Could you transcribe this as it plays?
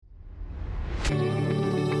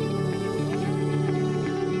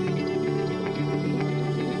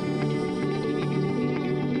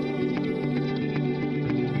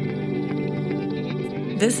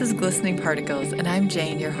This is Glistening Particles, and I'm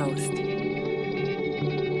Jane, your host.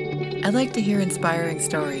 I'd like to hear inspiring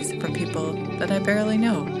stories from people that I barely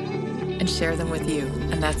know and share them with you,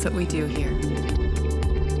 and that's what we do here.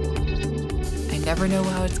 I never know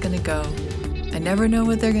how it's going to go. I never know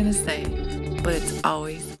what they're going to say, but it's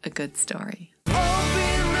always a good story.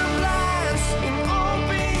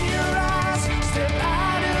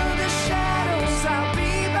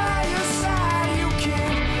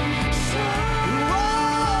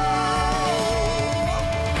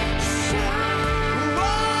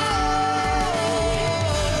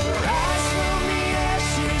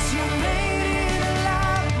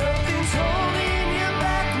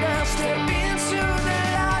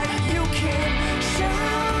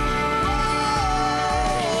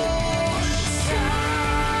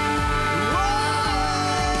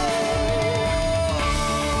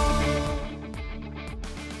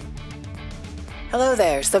 Hello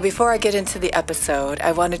there. So before I get into the episode,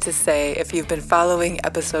 I wanted to say if you've been following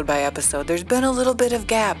episode by episode, there's been a little bit of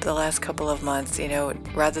gap the last couple of months.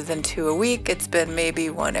 Rather than 2 a week, it's been maybe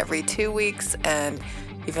 1 every 2 weeks, and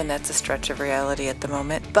even that's a stretch of reality at the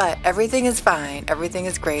moment. But everything is fine. Everything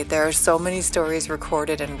is great. There are so many stories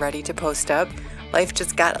recorded and ready to post up. Life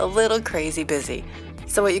just got a little crazy busy.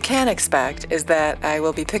 So what you can expect is that I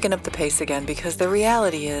will be picking up the pace again, because the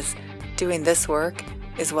reality is doing this work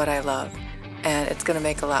is what I love. And it's going to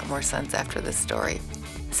make a lot more sense after this story.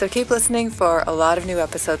 So keep listening for a lot of new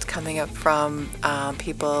episodes coming up from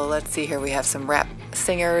people. Let's see here. We have some rap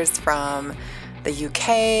singers from the UK.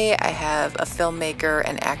 I have a filmmaker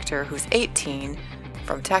and actor who's 18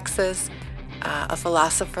 from Texas. A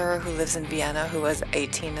philosopher who lives in Vienna who was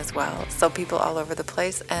 18 as well. So people all over the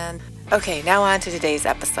place. And okay, now on to today's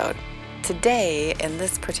episode. Today, in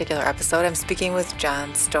this particular episode, I'm speaking with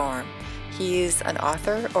John Storm. He's an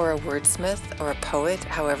author or a wordsmith or a poet,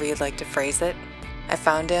 however you'd like to phrase it. I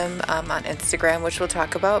found him on Instagram, which we'll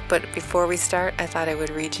talk about, but before we start, I thought I would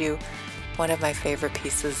read you one of my favorite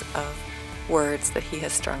pieces of words that he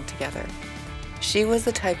has strung together. She was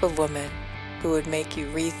the type of woman who would make you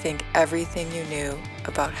rethink everything you knew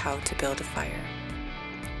about how to build a fire.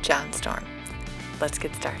 John Storm. Let's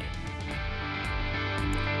get started.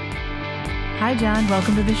 Hi, John.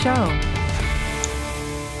 Welcome to the show.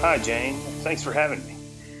 Hi, Jane. Thanks for having me.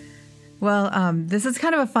 Well, this is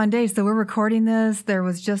kind of a fun day. So we're recording this. There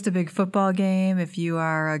was just a big football game. If you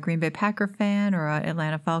are a Green Bay Packer fan or an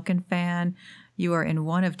Atlanta Falcon fan, you are in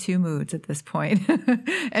one of two moods at this point.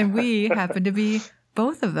 And we happen to be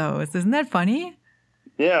both of those. Isn't that funny?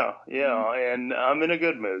 Yeah, and I'm in a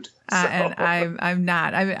good mood. So. And I'm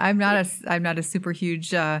not. I'm not a super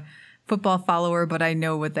huge football follower, but I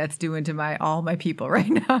know what that's doing to all my people right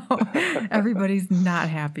now. Everybody's not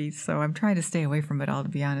happy, so I'm trying to stay away from it all, to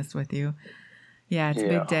be honest with you. Yeah, it's a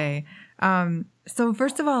big day. So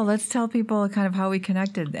first of all, let's tell people kind of how we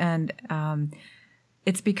connected. And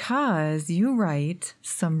it's because you write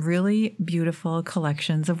some really beautiful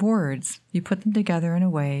collections of words. You put them together in a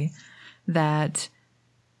way that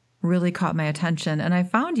really caught my attention. And I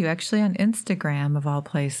found you actually on Instagram, of all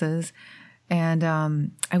places. And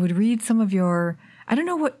I would read some of your, I don't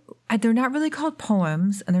know what, they're not really called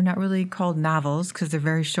poems and they're not really called novels because they're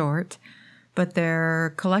very short, but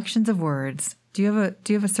they're collections of words. Do you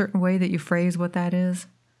have a certain way that you phrase what that is?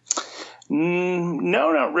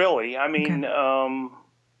 No, not really. I mean, okay.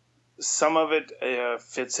 Some of it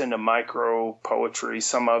fits into micro poetry.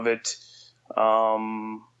 Some of it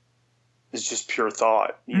is just pure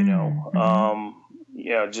thought, you know.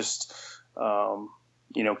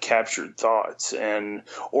 Captured thoughts,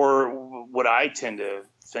 or what I tend to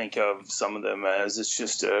think of some of them as, it's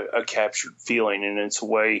just a captured feeling, and it's a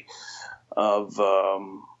way of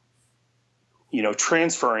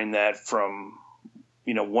transferring that from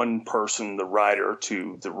one person, the writer,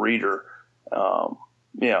 to the reader. I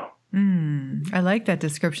like that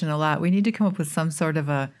description a lot. We need to come up with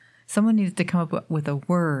someone needs to come up with a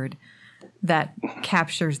word that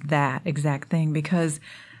captures that exact thing, because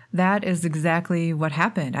that is exactly what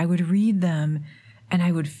happened. I would read them and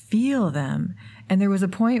I would feel them. And there was a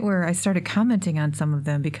point where I started commenting on some of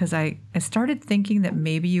them because I started thinking that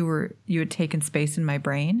maybe you had taken space in my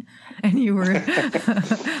brain and you were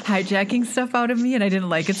hijacking stuff out of me, and I didn't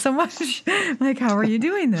like it so much. Like, how are you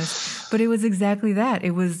doing this? But it was exactly that.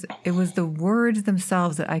 It was the words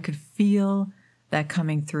themselves that I could feel that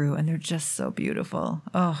coming through, and they're just so beautiful.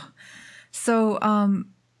 Oh, so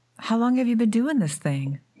how long have you been doing this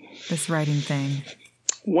writing thing?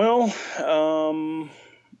 Well,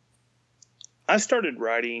 I started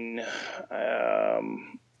writing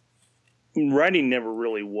writing never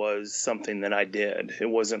really was something that I did. It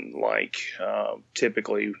wasn't like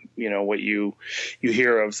typically, what you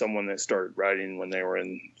hear of someone that started writing when they were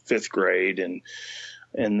in fifth grade, and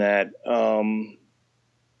that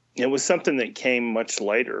it was something that came much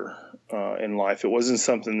later in life. It wasn't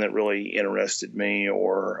something that really interested me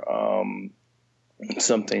or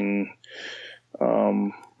something.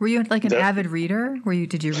 Were you like an avid reader?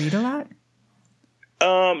 Did you read a lot?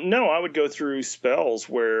 No, I would go through spells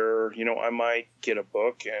where, I might get a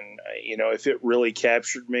book and, if it really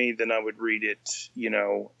captured me, then I would read it,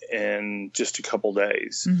 in just a couple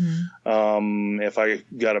days. Mm-hmm. If I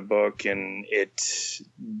got a book and it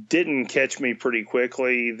didn't catch me pretty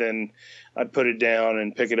quickly, then I'd put it down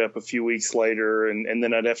and pick it up a few weeks later. And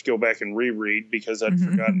then I'd have to go back and reread because I'd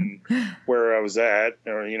forgotten where I was at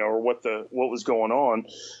or what was going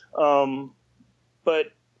on. But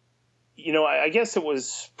I guess it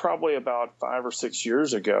was probably about 5 or 6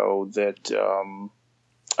 years ago that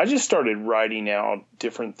I just started writing out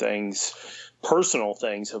different things, personal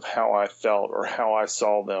things of how I felt or how I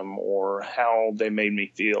saw them or how they made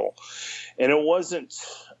me feel. And it wasn't,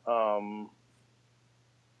 a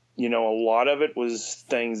lot of it was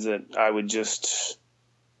things that I would just,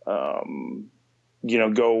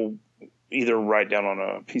 go either write down on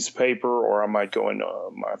a piece of paper or I might go into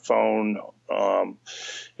my phone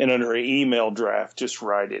and under an email draft, just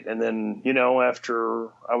write it. And then, after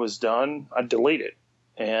I was done, I'd delete it.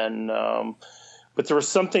 And, but there was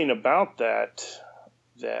something about that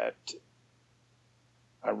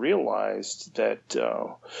I realized that,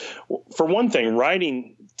 for one thing,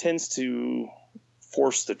 writing tends to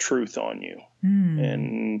force the truth on you.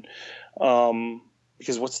 And,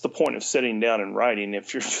 because what's the point of sitting down and writing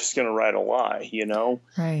if you're just going to write a lie,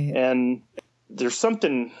 Right. And there's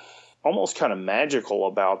something almost kind of magical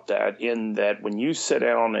about that, in that when you sit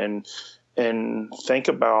down and think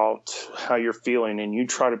about how you're feeling and you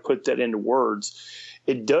try to put that into words,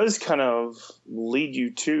 it does kind of lead you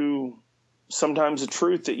to sometimes a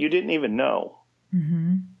truth that you didn't even know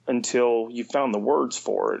until you found the words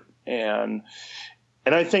for it. And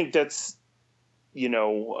I think that's,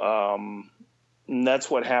 and that's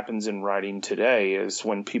what happens in writing today, is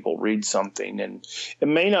when people read something, and it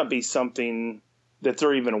may not be something that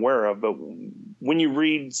they're even aware of, but when you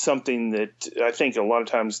read something that I think a lot of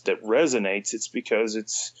times that resonates, it's because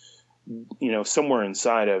it's, somewhere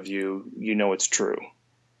inside of you, it's true.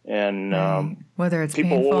 And right. Whether it's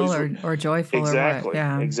painful or joyful, exactly, or what.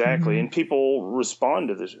 Yeah. Exactly. And people respond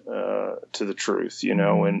to the truth,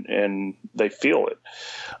 and they feel it.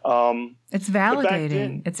 It's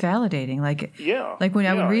validating. It's validating. Like when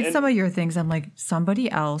I would read some of your things, I'm like, somebody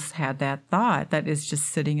else had that thought that is just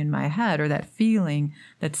sitting in my head, or that feeling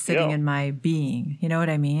that's sitting in my being. You know what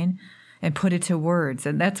I mean? And put it to words.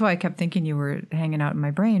 And that's why I kept thinking you were hanging out in my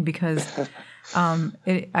brain, because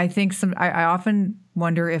I think I often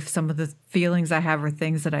wonder if some of the feelings I have or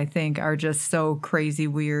things that I think are just so crazy,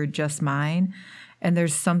 weird, just mine. And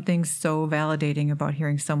there's something so validating about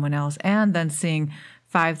hearing someone else and then seeing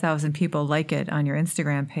 5,000 people like it on your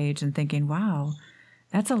Instagram page and thinking, wow,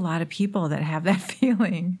 that's a lot of people that have that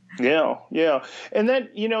feeling. Yeah. Yeah. And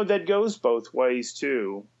that, that goes both ways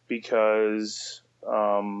too, because,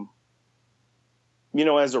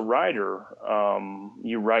 as a writer,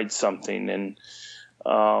 you write something and,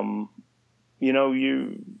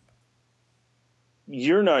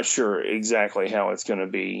 you're not sure exactly how it's going to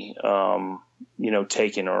be,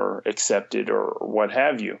 taken or accepted or what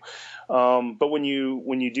have you. But when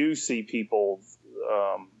you do see people,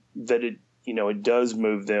 that it does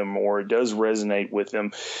move them or it does resonate with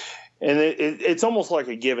them, and it's almost like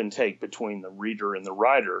a give and take between the reader and the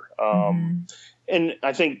writer. And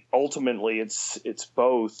I think ultimately it's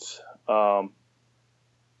both,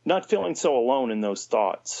 not feeling so alone in those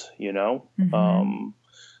thoughts,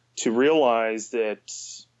 to realize that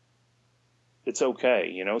it's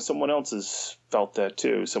okay. Someone else has felt that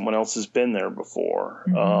too. Someone else has been there before.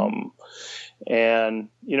 And,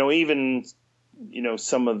 even,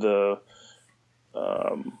 some of the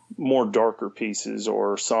more darker pieces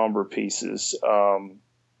or somber pieces,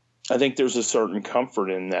 I think there's a certain comfort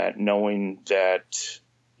in that, knowing that,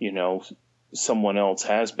 someone else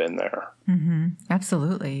has been there.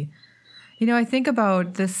 Absolutely. I think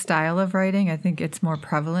about this style of writing. I think it's more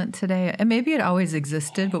prevalent today. And maybe it always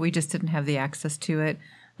existed, but we just didn't have the access to it,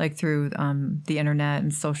 like through the internet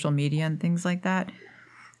and social media and things like that.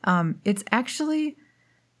 It's actually,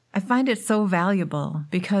 I find it so valuable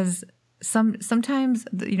because sometimes,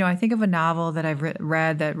 I think of a novel that I've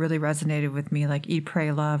read that really resonated with me, like Eat,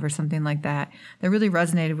 Pray, Love or something like that, that really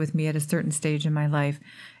resonated with me at a certain stage in my life.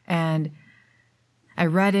 And I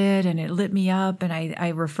read it and it lit me up, and I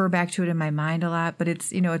refer back to it in my mind a lot, but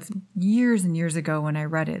it's, it's years and years ago when I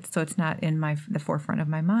read it. So it's not in the forefront of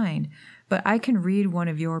my mind, but I can read one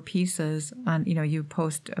of your pieces on, you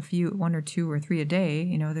post one or two or three a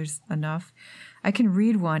day, there's enough. I can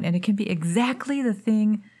read one and it can be exactly the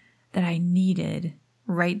thing that I needed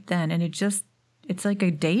right then. And it's like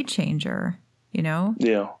a day changer,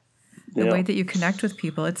 Yeah. The way that you connect with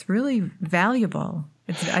people, it's really valuable.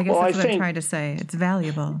 I guess that's what I'm trying to say. It's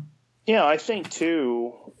valuable. Yeah, I think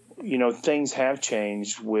too, things have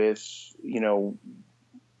changed with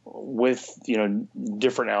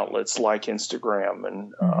different outlets like Instagram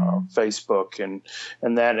and Facebook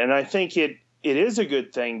and that. And I think it is a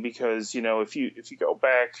good thing because, if you go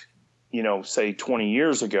back, say 20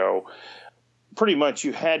 years ago, pretty much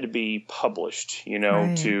you had to be published,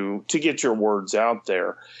 Right. to get your words out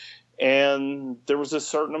there. And there was a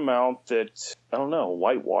certain amount that,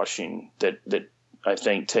 whitewashing that I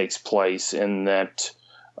think takes place in that.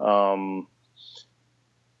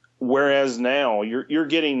 Whereas now you're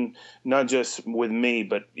getting, not just with me,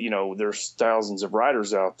 but, there's thousands of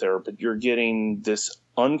writers out there, but you're getting this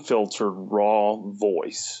unfiltered, raw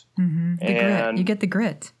voice. Mm-hmm. Grit. You get the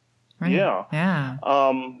grit. Right? Yeah. Yeah.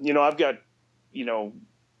 I've got,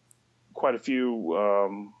 quite a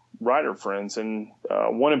few writer friends, and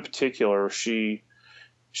one in particular, she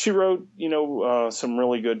wrote some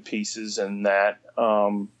really good pieces and that,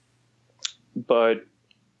 but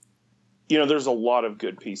there's a lot of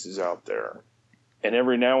good pieces out there, and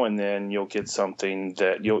every now and then you'll get something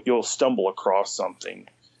that you'll stumble across something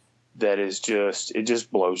that is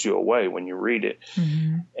just blows you away when you read it.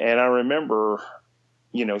 Mm-hmm. And I remember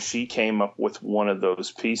she came up with one of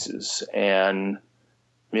those pieces, and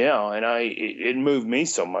it moved me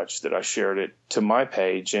so much that I shared it to my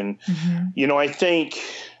page. And, I think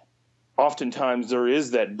oftentimes there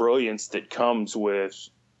is that brilliance that comes with,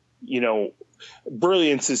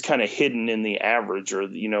 brilliance is kind of hidden in the average or,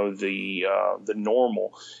 the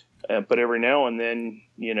normal. But every now and then,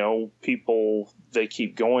 people, they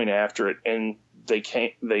keep going after it and they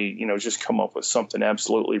just come up with something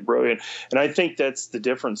absolutely brilliant. And I think that's the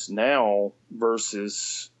difference now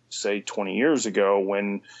versus, say, 20 years ago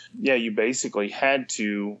when, you basically had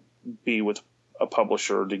to be with a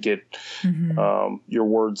publisher to get your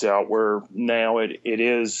words out, where now it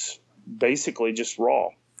is basically just raw.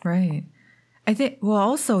 Right. I think, well,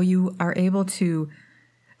 also you are able to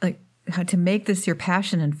how to make this your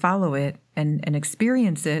passion and follow it and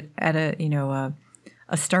experience it at a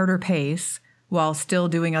starter pace while still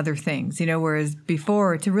doing other things, whereas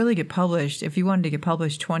before, to really get published, if you wanted to get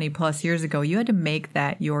published 20 plus years ago, you had to make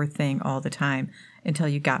that your thing all the time until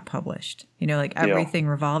you got published, everything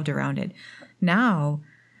revolved around it. Now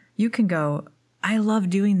you can go, I love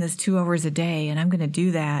doing this 2 hours a day and I'm going to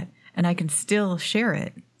do that. And I can still share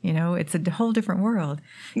it. It's a whole different world.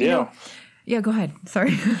 Yeah, go ahead.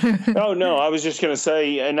 Sorry. Oh, no, I was just going to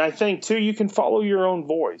say, and I think, too, you can follow your own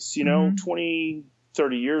voice. 20,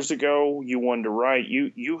 30 years ago, you wanted to write.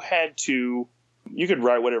 You had to, you could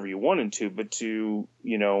write whatever you wanted to, but to,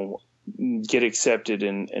 get accepted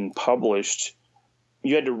and published,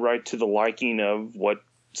 you had to write to the liking of what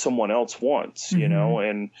someone else wants,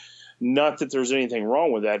 and not that there's anything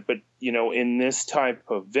wrong with that, but, in this type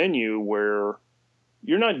of venue where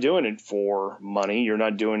you're not doing it for money. You're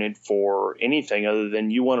not doing it for anything other than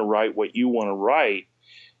you want to write what you want to write.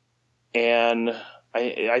 And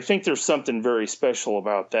I think there's something very special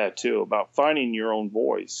about that too, about finding your own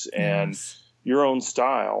voice and your own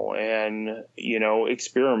style and,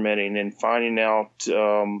 experimenting and finding out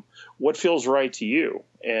what feels right to you.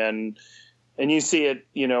 And you see it,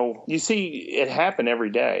 you see it happen every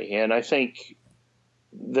day. And I think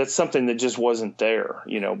that's something that just wasn't there,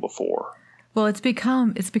 before. Well, it's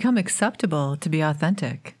become acceptable to be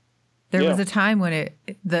authentic. There was a time when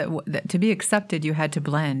to be accepted, you had to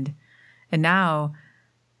blend. And now,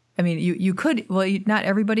 I mean, you could, not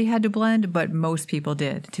everybody had to blend, but most people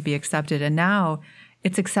did to be accepted. And now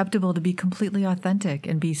it's acceptable to be completely authentic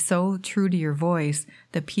and be so true to your voice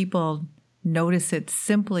that people notice it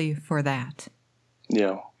simply for that.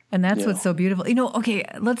 Yeah. And that's what's so beautiful. Okay,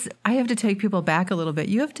 I have to take people back a little bit.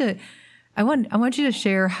 I want you to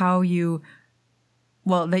share how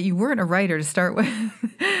that you weren't a writer to start with,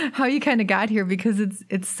 how you kind of got here, because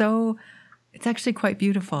it's actually quite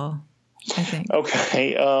beautiful, I think.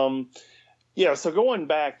 Okay. So going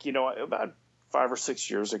back, about 5 or 6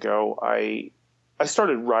 years ago, I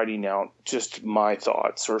started writing out just my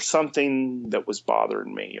thoughts or something that was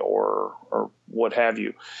bothering me or what have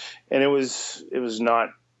you. And it was not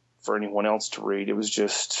for anyone else to read. It was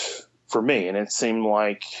just for me. And it seemed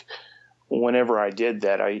like whenever I did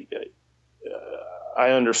that,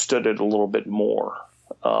 I understood it a little bit more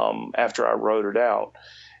after I wrote it out.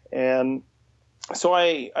 And so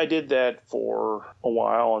I did that for a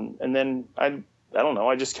while, and then I don't know,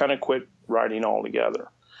 I just kind of quit writing altogether.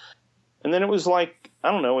 And then it was like,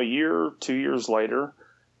 I don't know, a year, 2 years later,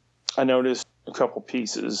 I noticed a couple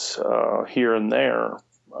pieces here and there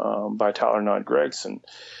by Tyler Knott Gregson.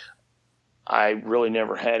 I really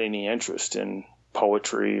never had any interest in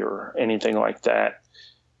poetry or anything like that.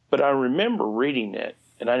 But I remember reading it,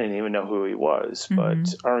 and I didn't even know who he was,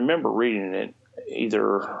 but I remember reading it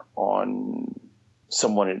either on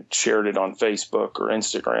someone had shared it on Facebook or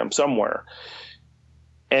Instagram somewhere.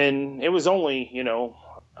 And it was only,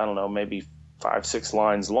 I don't know, maybe 5-6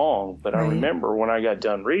 lines long. But I remember when I got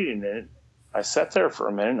done reading it, I sat there for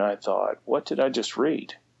a minute and I thought, what did I just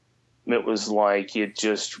read? It was like it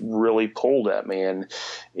just really pulled at me, and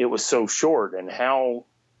it was so short. And how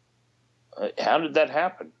did that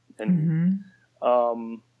happen? And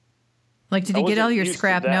like, did you get all your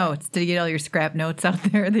scrap notes? Did you get all your scrap notes out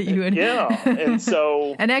there that you would? Yeah, and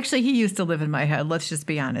so and actually, he used to live in my head. Let's just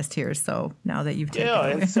be honest here. So now that you've taken it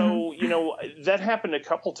away. And so that happened a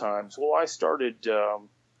couple times. Well, I started,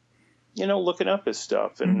 looking up his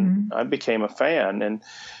stuff, and I became a fan, and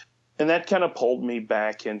that kind of pulled me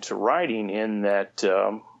back into writing. In that,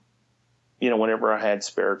 whenever I had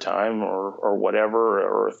spare time or whatever,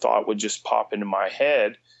 or a thought would just pop into my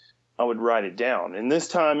head, I would write it down. And this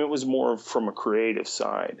time it was more from a creative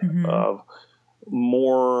side of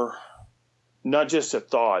more, not just a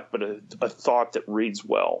thought, but a thought that reads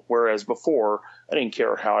well. Whereas before, I didn't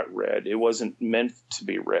care how it read. It wasn't meant to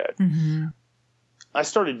be read. I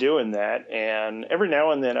started doing that, and every now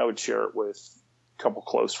and then I would share it with a couple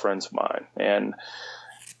close friends of mine. And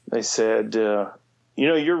they said,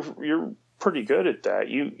 you're pretty good at that.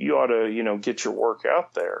 You ought to, get your work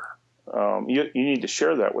out there. You need to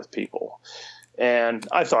share that with people. And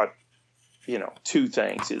I thought, two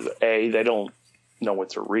things is A, they don't know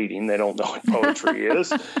what they're reading. They don't know what poetry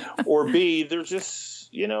is. Or B, they're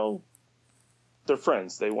just, they're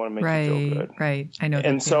friends. They want to make you feel good. Right. I know.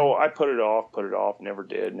 And so I put it off, never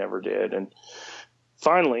did. And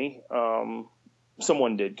finally,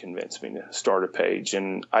 someone did convince me to start a page,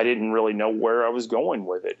 and I didn't really know where I was going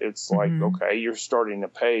with it. It's like, okay, you're starting a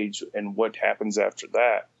page, and what happens after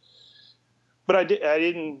that? But I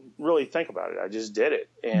didn't really think about it. I just did it.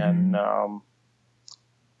 And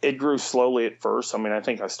it grew slowly at first. I mean, I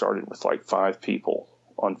think I started with like 5 people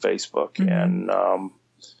on Facebook. And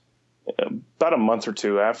about a month or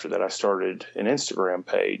two after that, I started an Instagram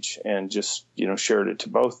page and just, shared it to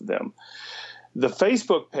both of them. The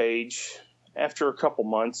Facebook page, after a couple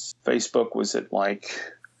months, Facebook was at like,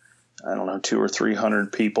 I don't know, 200 or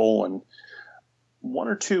 300 people, and 1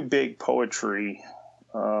 or 2 big poetry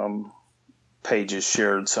pages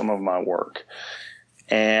shared some of my work.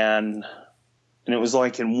 And it was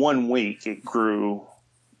like in 1 week, it grew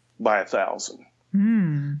by 1,000.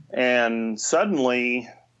 And suddenly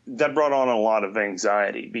that brought on a lot of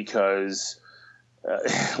anxiety because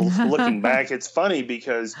looking back, it's funny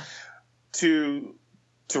because to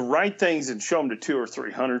write things and show them to 200 or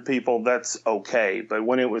 300 people, that's okay. But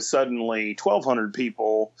when it was suddenly 1,200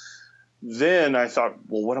 people, then I thought,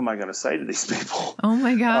 well, what am I going to say to these people? Oh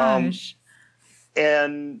my gosh.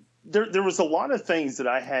 And there was a lot of things that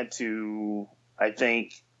I had to, I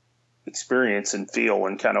think, experience and feel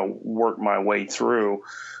and kind of work my way through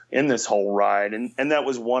in this whole ride. And that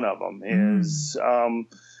was one of them is,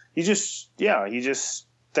 you just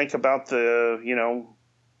think about the,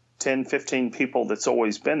 10, 15 people that's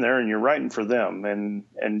always been there, and you're writing for them,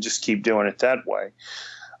 and just keep doing it that way.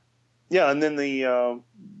 Yeah. And then the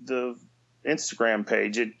Instagram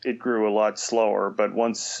page, it grew a lot slower, but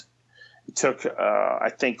once it took,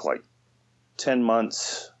 I think like 10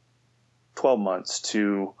 months, 12 months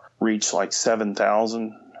to reach like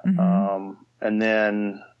 7,000. And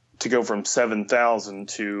then to go from 7,000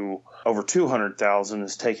 to over 200,000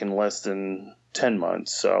 has taken less than 10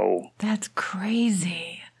 months. So that's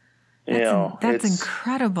crazy. That's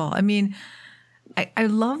incredible. I mean, I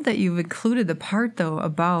love that you've included the part, though,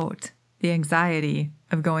 about the anxiety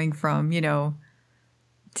of going from,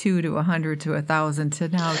 2 to 100 to 1,000 to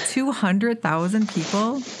now 200,000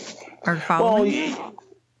 people are following you.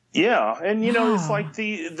 Yeah. And, it's like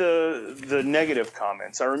the negative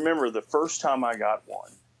comments. I remember the first time I got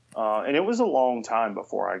one, and it was a long time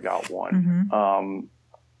before I got one.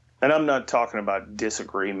 And I'm not talking about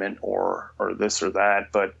disagreement or this or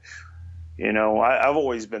that, but I've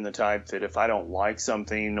always been the type that if I don't like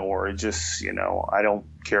something or it just, I don't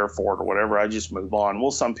care for it or whatever, I just move on. Well,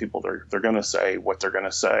 some people, they're going to say what they're going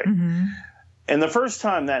to say. And the first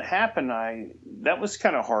time that happened, that was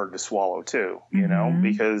kind of hard to swallow too, you know,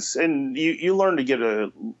 because, and you learn to get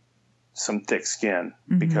some thick skin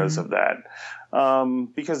because of that,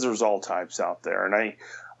 because there's all types out there. And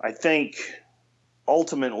I think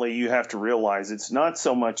ultimately you have to realize it's not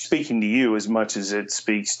so much speaking to you as much as it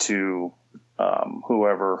speaks to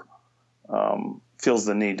whoever feels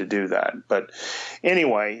the need to do that. But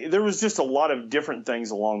anyway, there was just a lot of different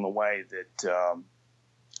things along the way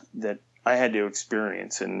that I had to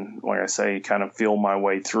experience and, like I say, kind of feel my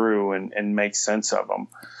way through and make sense of them.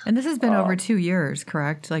 And this has been over 2 years,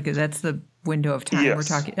 correct? Like that's the window of time we're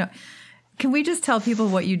talking. Can we just tell people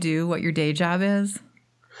what you do, what your day job is?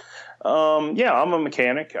 Yeah, I'm a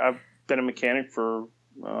mechanic. I've been a mechanic for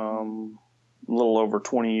a little over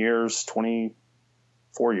 20 years,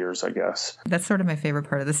 24 years, I guess. That's sort of my favorite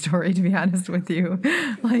part of the story, to be honest with you.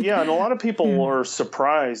 Yeah, and a lot of people are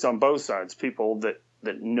surprised on both sides, people that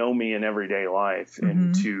know me in everyday life,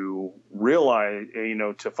 and to realize, you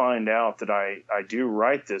know, to find out that I do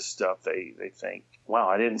write this stuff, they think, wow,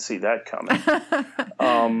 I didn't see that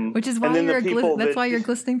coming. Which is why that's why you're a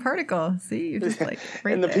glistening particle. See, you're just like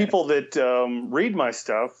right and the there. people that read my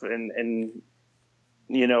stuff and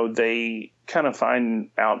you know, they kind of find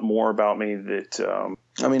out more about me that,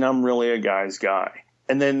 I mean, I'm really a guy's guy.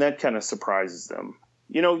 And then that kind of surprises them.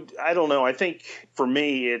 You know, I don't know. I think for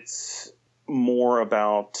me, it's more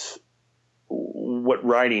about what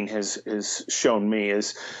writing has shown me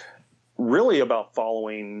is really about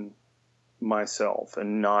following myself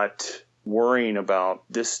and not worrying about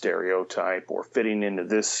this stereotype or fitting into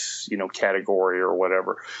this, you know, category or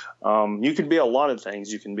whatever. You can be a lot of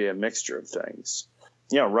things. You can be a mixture of things.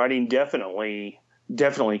 Yeah, writing definitely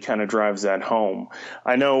kind of drives that home.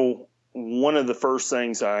 I know one of the first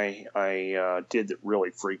things I did that really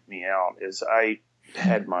freaked me out is I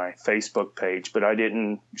had my Facebook page, but I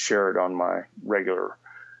didn't share it on my regular,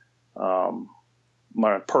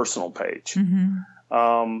 my personal page,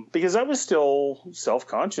 because I was still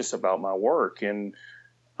self-conscious about my work. And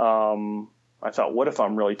I thought, what if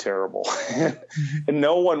I'm really terrible? And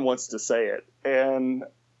no one wants to say it. And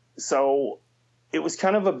so it was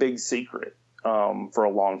kind of a big secret for a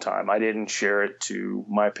long time. I didn't share it to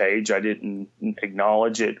my page. I didn't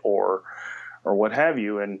acknowledge it or what have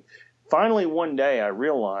you. And finally, one day I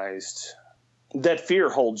realized that fear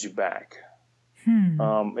holds you back.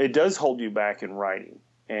 It does hold you back in writing.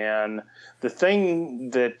 And the thing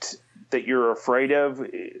that you're afraid of,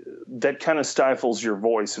 that kind of stifles your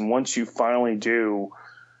voice. And once you finally do,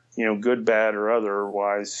 you know, good, bad, or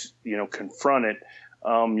otherwise, you know, confront it,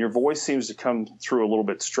 your voice seems to come through a little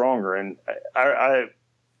bit stronger. And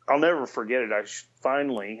I'll never forget it. I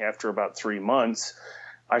finally, after about 3 months,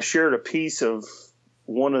 I shared a piece of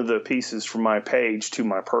one of the pieces from my page to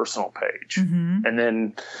my personal page. And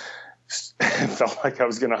then it felt like I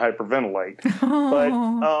was going to hyperventilate.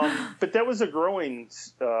 But that was a growing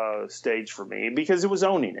stage for me because it was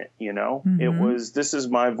owning it, you know. It was, this is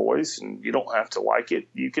my voice, and you don't have to like it.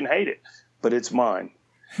 You can hate it, but it's mine.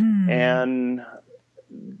 And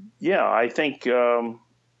yeah, I think that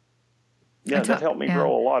helped me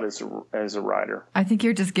grow a lot as a writer. I think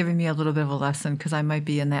you're just giving me a little bit of a lesson, because I might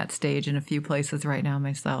be in that stage in a few places right now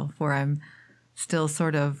myself, where I'm still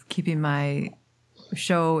sort of keeping my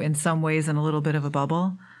show in some ways in a little bit of a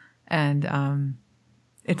bubble. And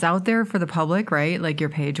it's out there for the public, right? Like your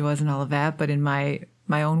page was and all of that. But in my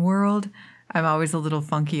own world, I'm always a little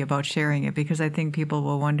funky about sharing it, because I think people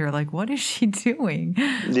will wonder, like, what is she doing?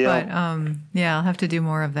 Yeah. But yeah, I'll have to do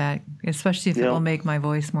more of that, especially if it will make my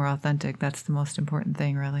voice more authentic. That's the most important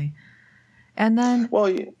thing, really. And then,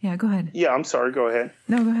 well, yeah, go ahead. Yeah, I'm sorry. Go ahead.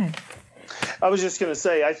 No, go ahead. I was just going to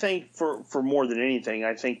say, I think for more than anything,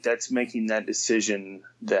 I think that's making that decision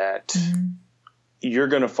that you're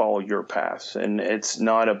going to follow your path, and it's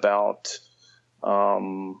not about,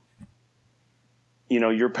 you know,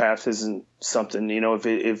 your path isn't something, you know,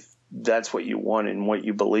 if that's what you want and what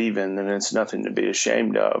you believe in, then it's nothing to be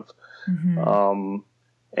ashamed of. And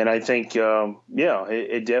I think,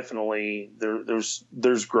 it definitely,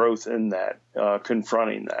 there's growth in that,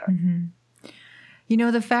 confronting that. You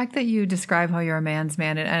know, the fact that you describe how you're a man's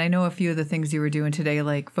man, and I know a few of the things you were doing today,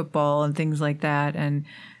 like football and things like that, and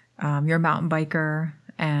you're a mountain biker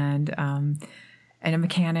and a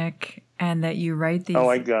mechanic, and that you write these. I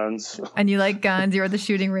like guns. And you like guns. You're at the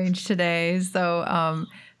shooting range today. So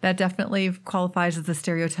that definitely qualifies as the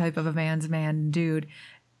stereotype of a man's man dude.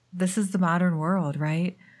 This is the modern world,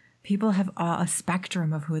 right? People have a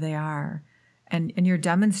spectrum of who they are. And you're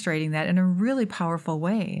demonstrating that in a really powerful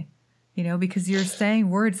way, you know, because you're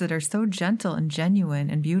saying words that are so gentle and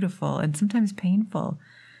genuine and beautiful and sometimes painful.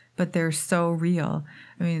 but they're so real.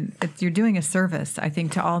 I mean, you're doing a service, I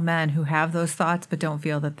think, to all men who have those thoughts but don't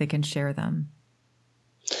feel that they can share them.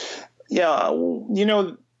 Yeah,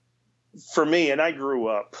 for me, and I grew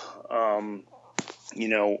up,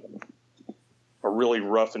 a really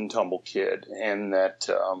rough and tumble kid, and that,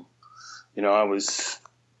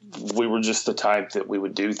 we were just the type that we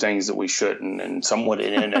would do things that we shouldn't, and someone would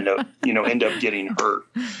end up getting hurt.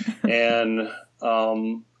 And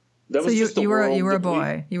that was just the world. You were a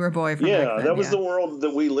boy. You were a boy. From back then, that was the world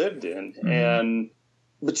that we lived in. Mm-hmm.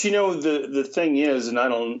 But the thing is, and I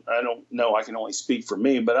don't know, I can only speak for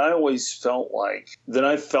me, but I always felt like that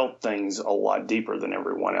I felt things a lot deeper than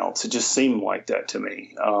everyone else. It just seemed like that to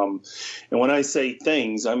me. And when I say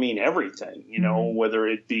things, I mean everything, mm-hmm. whether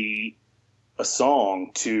it be a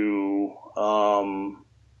song to,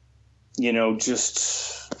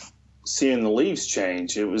 just seeing the leaves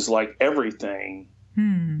change. It was like everything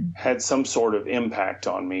had some sort of impact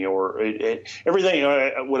on me, or everything.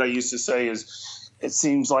 What I used to say is, it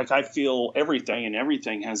seems like I feel everything, and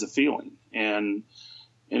everything has a feeling. And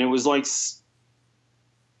it was like,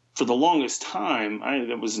 for the longest time,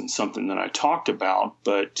 that wasn't something that I talked about,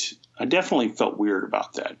 but I definitely felt weird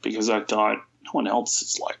about that, because I thought, no one else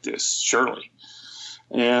is like this, surely.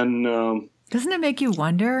 And doesn't it make you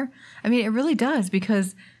wonder? I mean, it really does,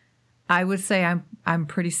 because I would say I'm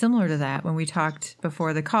pretty similar to that. When we talked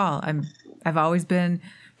before the call, I've always been,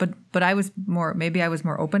 but I was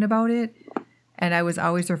more open about it. And I was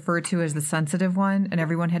always referred to as the sensitive one, and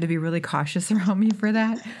everyone had to be really cautious around me for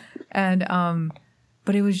that. And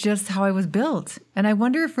but it was just how I was built. And I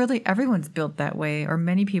wonder if really everyone's built that way, or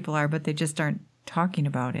many people are, but they just aren't talking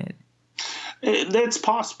about it. That's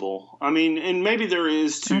possible. I mean, and maybe there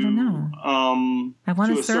is to, I don't know. I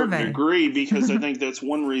want to a survey. certain degree, because I think that's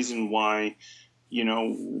one reason why,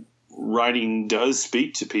 writing does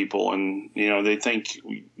speak to people, and, they think,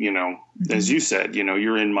 mm-hmm. as you said,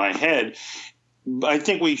 you're in my head. I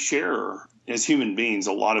think we share, as human beings,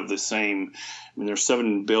 a lot of the same. I mean, there's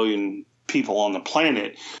 7 billion people on the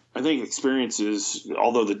planet. I think experiences,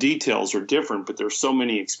 although the details are different, but there's so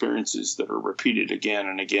many experiences that are repeated again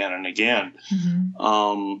and again and again.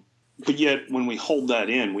 Mm-hmm. But yet, when we hold that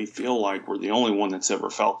in, we feel like we're the only one that's ever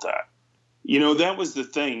felt that. That was the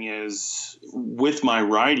thing, is with my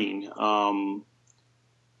writing, I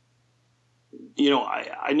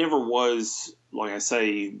never was, like I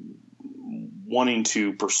say, wanting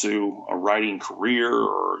to pursue a writing career,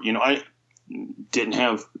 or, I didn't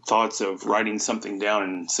have thoughts of writing something down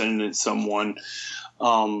and sending it to someone.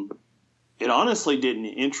 It honestly didn't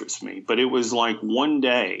interest me, but it was like one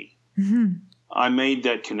day mm-hmm. I made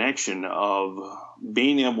that connection of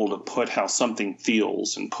being able to put how something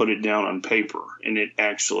feels and put it down on paper, and it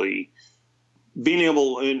actually being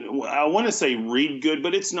able, and I want to say read good,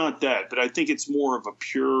 but it's not that, but I think it's more of a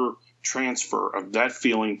pure transfer of that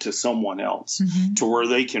feeling to someone else, mm-hmm. to where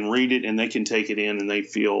they can read it and they can take it in and they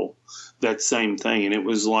feel that same thing. And it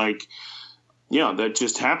was like, that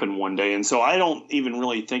just happened one day. And so I don't even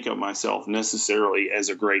really think of myself necessarily as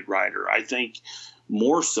a great writer. I think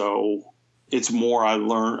more so it's more I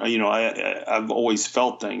learned, I've always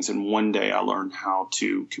felt things, and one day I learned how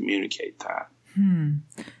to communicate that.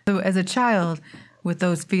 So as a child with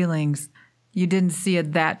those feelings, you didn't see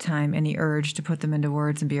at that time any urge to put them into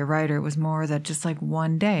words and be a writer. It was more that just like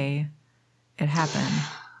one day it happened.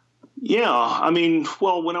 Yeah. I mean,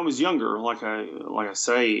 well, when I was younger, like I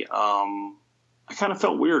say, I kind of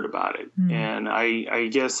felt weird about it. And I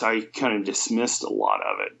guess I kind of dismissed a lot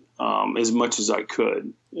of it, as much as I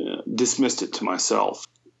could, dismissed it to myself.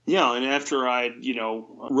 Yeah. And after I,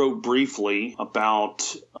 wrote briefly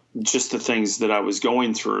about just the things that I was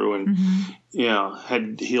going through, and mm-hmm.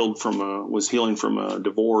 was healing from a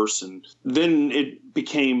divorce, and then it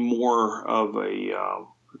became more of a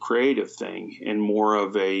creative thing, and more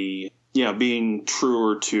of a being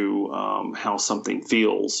truer to how something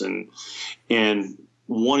feels, and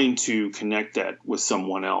wanting to connect that with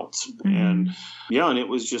someone else, mm-hmm. and it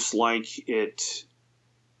was just like it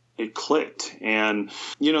clicked. And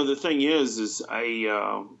the thing is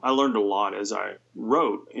I learned a lot as I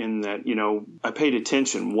wrote, in that I paid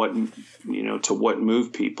attention to what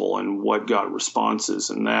moved people and what got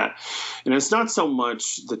responses, and it's not so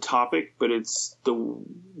much the topic, but it's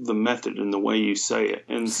the method and the way you say it.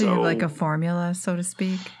 And so you're like a formula, so to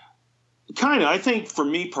speak. Kind of. I think for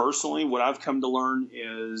me personally, what I've come to learn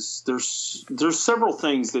is there's several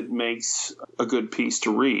things that makes a good piece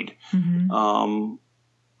to read. Mm-hmm.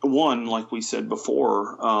 One, like we said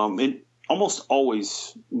before, it almost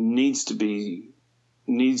always needs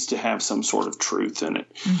to have some sort of truth in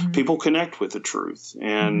it. Mm-hmm. People connect with the truth,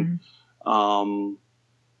 and mm-hmm.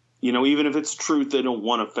 even if it's truth they don't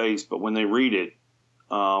want to face, but when they read it,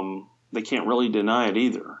 they can't really deny it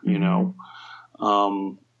either,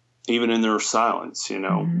 even in their silence,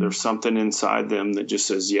 there's something inside them that just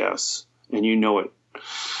says yes, and it.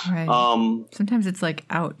 Right. Sometimes it's like,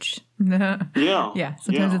 ouch. Yeah. Yeah.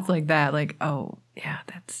 Sometimes it's like that, like, oh, yeah,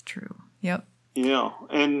 that's true. Yep. Yeah.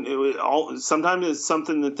 And sometimes it's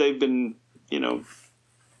something that they've been,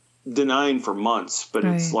 denying for months, but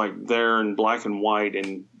it's like they're in black and white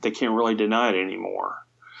and they can't really deny it anymore.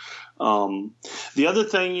 The other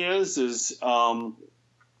thing is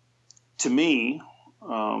to me,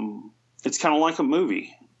 it's kind of like a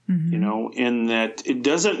movie, in that it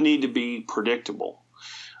doesn't need to be predictable.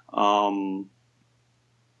 No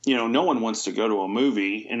one wants to go to a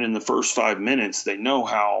movie and in the first 5 minutes, they know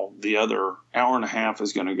how the other hour and a half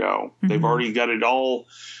is going to go. Mm-hmm. They've already got it all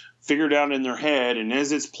figured out in their head. And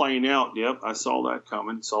as it's playing out, yep, I saw that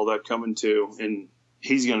coming too. And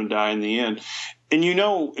he's going to die in the end. And you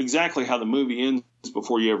know exactly how the movie ends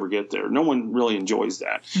before you ever get there. No one really enjoys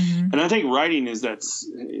that. Mm-hmm. And I think writing has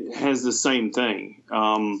the same thing.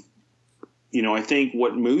 I think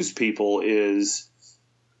what moves people is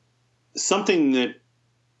something that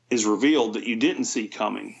is revealed that you didn't see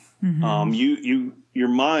coming. Mm-hmm. Your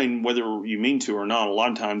mind, whether you mean to or not, a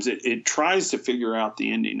lot of times it tries to figure out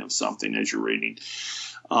the ending of something as you're reading.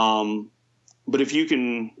 But if you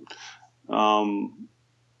can kind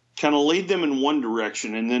of lead them in one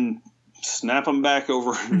direction and then snap them back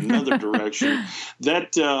over in another direction,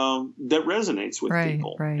 that resonates with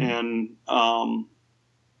people. Right. And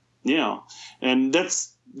and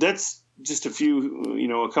that's just a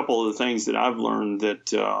few, a couple of the things that I've learned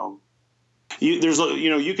that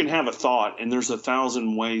you can have a thought and there's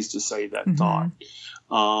 1,000 ways to say that thought.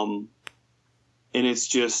 And it's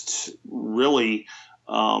just really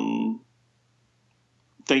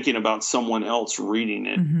thinking about someone else reading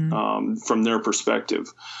it from their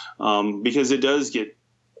perspective. Because it does get,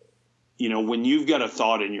 when you've got a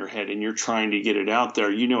thought in your head and you're trying to get it out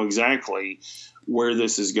there, you know exactly where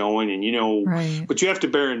this is going and but you have to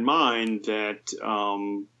bear in mind that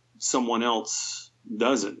someone else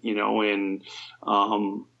doesn't, and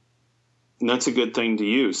that's a good thing to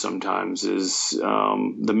use sometimes is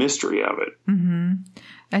the mystery of it. Mm-hmm.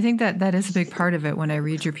 I think that is a big part of it. When I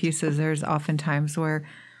read your pieces, there's often times where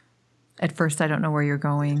at first I don't know where you're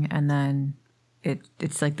going, and then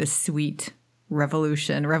it's like this sweet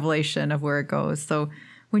revelation of where it goes. So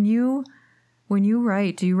when you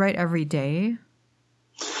write, do you write every day?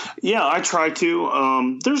 Yeah, I try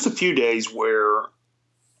to. There's a few days where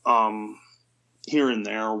here and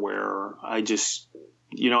there where I just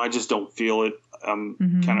don't feel it.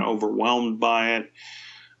 I'm kind of overwhelmed by it.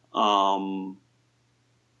 And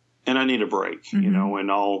I need a break, and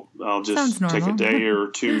I'll just take a day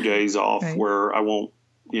or 2 days off where I won't,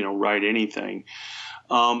 write anything.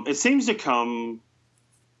 It seems to come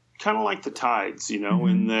kind of like the tides,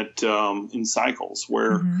 in that, in cycles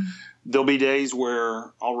where there'll be days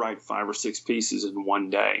where I'll write 5 or 6 pieces in one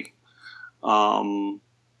day. And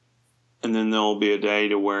then there'll be a day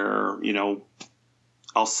to where,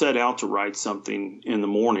 I'll set out to write something in the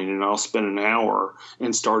morning and I'll spend an hour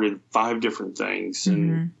and started 5 different things.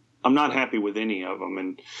 And I'm not happy with any of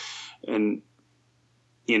them. And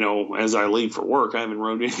as I leave for work, I haven't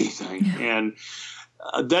wrote anything. And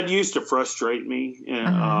that used to frustrate me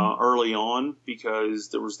early on because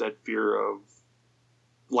there was that fear of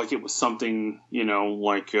like it was something,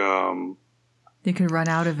 like you could run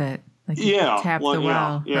out of it. Like you could tap the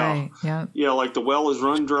well. Right. Yeah, like the well is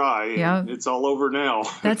run dry and it's all over now.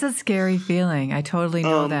 That's a scary feeling. I totally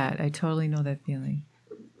know that. I totally know that feeling.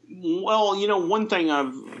 Well, one thing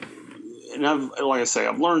I've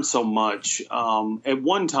learned so much. At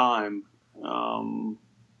one time,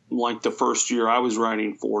 like the first year, I was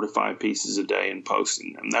writing 4 to 5 pieces a day and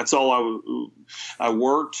posting them. That's all I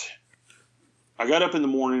worked. I got up in the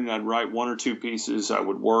morning and I'd write 1 or 2 pieces. I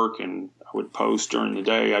would work and I would post during the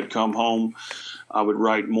day. I'd come home. I would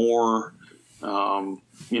write more, and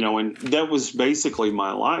that was basically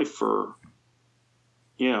my life for,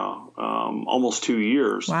 almost 2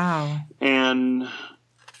 years. Wow. And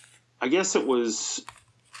I guess it was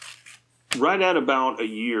right at about a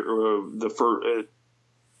year, or the first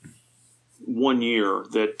 1 year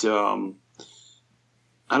that,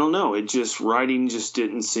 I don't know. Writing just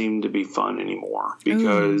didn't seem to be fun anymore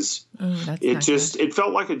because it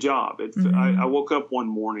felt like a job. I woke up one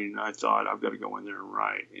morning and I thought I've got to go in there and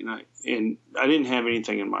write. And I didn't have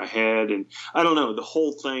anything in my head. And I don't know, the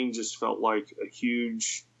whole thing just felt like a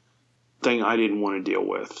huge thing I didn't want to deal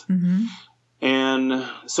with. Mm-hmm. And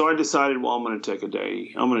so I decided, well, I'm going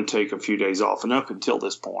to take a few days off. And up until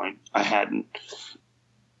this point, I hadn't.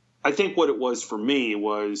 I think what it was for me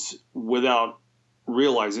was, without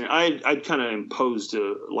realizing, I'd kind of imposed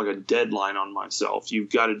a deadline on myself. You've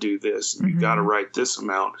got to do this. And you've got to write this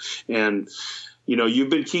amount. And, you've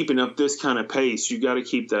been keeping up this kind of pace. You got to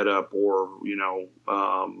keep that up, or,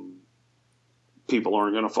 people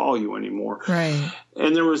aren't going to follow you anymore. Right.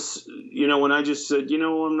 And there was, when I just said,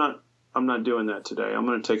 I'm not doing that today. I'm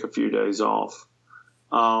going to take a few days off.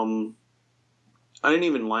 I didn't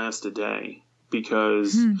even last a day,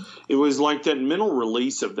 because it was like that mental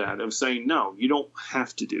release of saying, no, you don't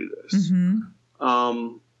have to do this.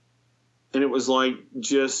 And it was like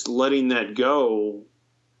just letting that go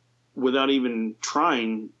without even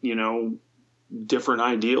trying. Different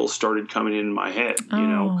ideals started coming in my head,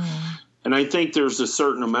 and I think there's a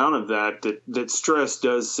certain amount of that stress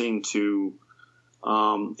does seem to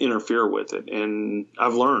interfere with it. And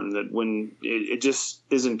I've learned that when it just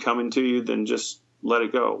isn't coming to you, then just let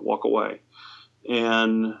it go, walk away,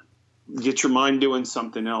 and get your mind doing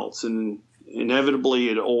something else. And inevitably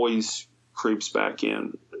it always creeps back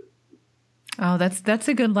in. Oh, that's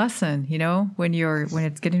a good lesson, when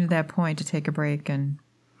it's getting to that point to take a break. And,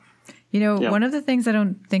 one of the things I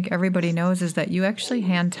don't think everybody knows is that you actually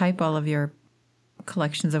hand type all of your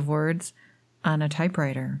collections of words on a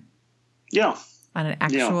typewriter. Yeah. On an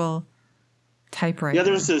actual typewriter. Yeah,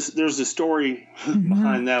 there's a story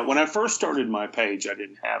behind that. When I first started my page, I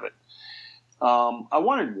didn't have it. I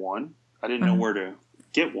wanted one. I didn't know where to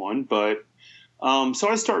get one, but so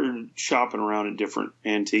I started shopping around at different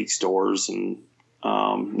antique stores, and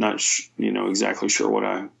not exactly sure what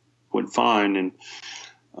I would find. And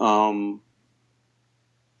I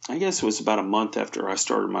guess it was about a month after I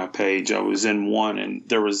started my page, I was in one, and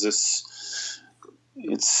there was this.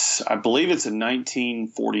 I believe it's a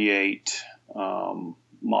 1948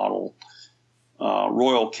 model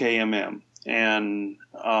Royal KMM, and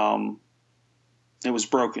it was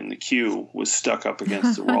broken. The Q was stuck up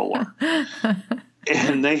against the roller,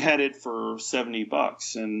 and they had it for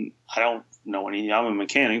 $70. And I don't know I'm a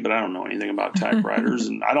mechanic, but I don't know anything about typewriters,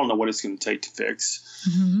 and I don't know what it's going to take to fix.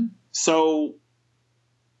 So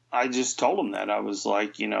I just told them that. I was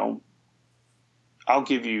like, I'll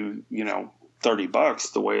give you,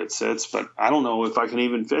 $30 the way it sits, but I don't know if I can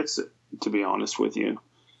even fix it, to be honest with you.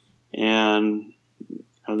 And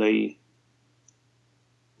they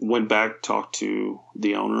went back, talked to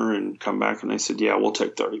the owner, and come back, and they said, yeah, we'll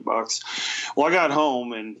take $30. Well, I got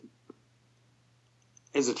home, and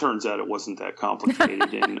as it turns out, it wasn't that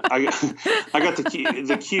complicated. And I got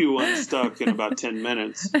the Q unstuck in about 10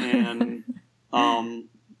 minutes. And,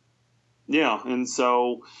 and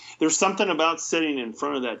so there's something about sitting in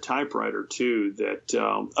front of that typewriter too, that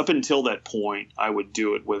up until that point, I would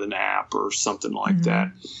do it with an app or something like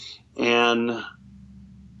that.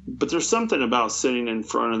 But there's something about sitting in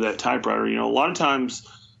front of that typewriter. A lot of times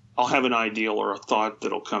I'll have an ideal or a thought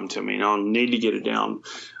that'll come to me, and I'll need to get it down.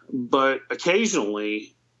 But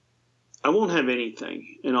occasionally I won't have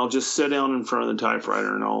anything, and I'll just sit down in front of the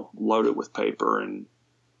typewriter, and I'll load it with paper, and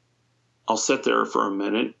I'll sit there for a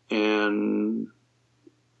minute, and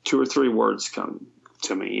 2 or 3 words come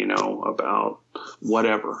to me, about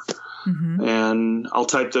whatever. And I'll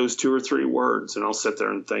type those 2 or 3 words, and I'll sit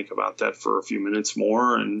there and think about that for a few minutes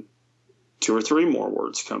more, and 2 or 3 more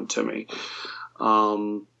words come to me.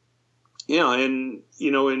 And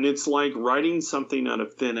it's like writing something out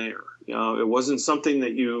of thin air. It wasn't something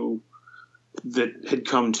that had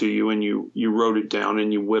come to you, and you wrote it down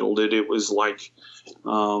and you whittled it. It was like,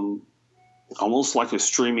 almost like a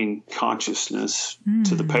streaming consciousness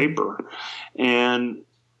to the paper. And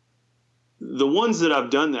the ones that I've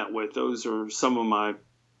done that with, those are some of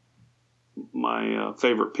my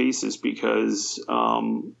favorite pieces, because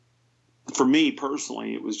for me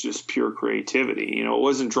personally, it was just pure creativity. It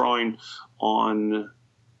wasn't drawing on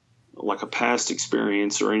like a past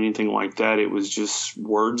experience or anything like that. It was just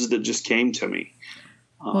words that just came to me.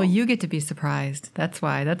 Well, you get to be surprised. That's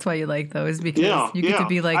why you like those, because you get to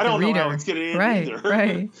be like the reader. I don't know how it's going to end either.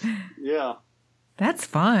 Right. Yeah. That's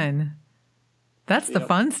fun. That's the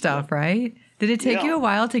fun stuff, right? Did it take you a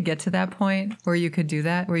while to get to that point where you could do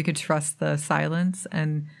that, where you could trust the silence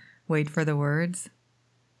and wait for the words?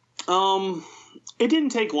 It didn't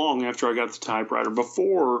take long after I got the typewriter.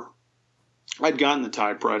 Before I'd gotten the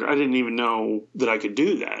typewriter, I didn't even know that I could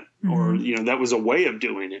do that, or that was a way of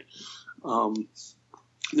doing it.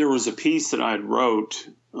 There was a piece that I had wrote,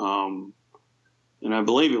 and I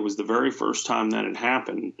believe it was the very first time that had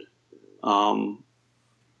happened.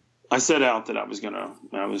 I set out that I was gonna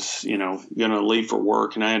leave for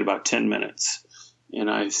work, and I had about 10 minutes, and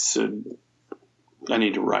I said, I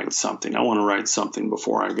need to write something. I want to write something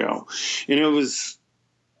before I go. And it was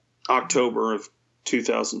October of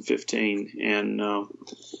 2015. And,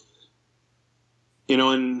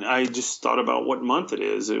 and I just thought about what month it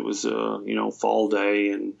is. It was a, fall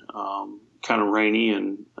day and kind of rainy.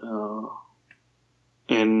 And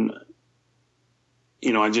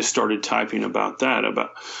I just started typing about that,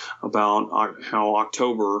 about how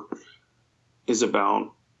October is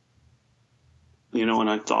about, and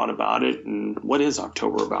I thought about it, and what is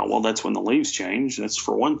October about? Well, that's when the leaves change. That's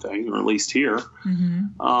for one thing, or at least here.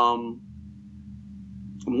 Mm-hmm.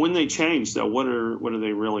 When they change, though, what are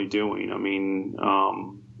they really doing? I mean,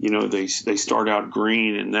 they start out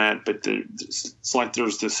green and that, but it's like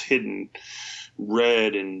there's this hidden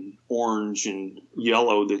red and orange and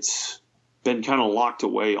yellow that's been kind of locked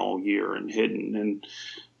away all year and hidden.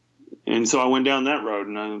 And so I went down that road,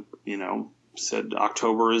 and I, said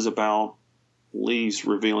October is about leaves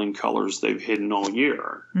revealing colors they've hidden all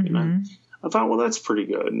year. Mm-hmm. And I thought, well, that's pretty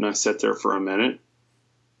good. And I sat there for a minute.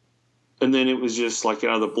 And then it was just like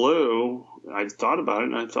out of the blue, I thought about it,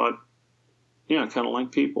 and I thought, yeah, I kind of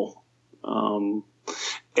like people. And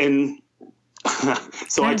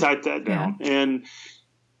so I typed that down. Yeah. And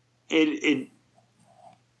it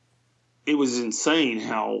was insane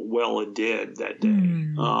how well it did that day.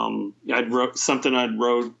 I'd wrote,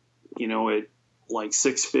 at like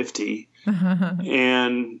 6:50,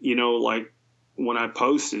 and like when I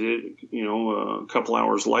posted it, a couple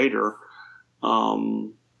hours later, I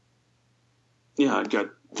got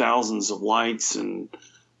thousands of likes, and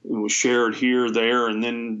it was shared here, there, and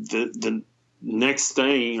then the next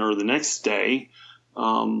thing or the next day,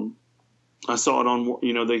 I saw it on,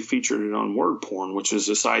 they featured it on Word Porn, which is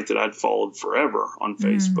a site that I'd followed forever on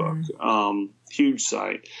Facebook. Huge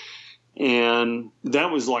site. And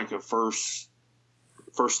that was like a first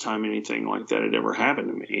time anything like that had ever happened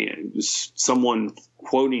to me. It was someone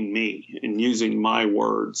quoting me and using my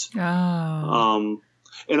words. Oh.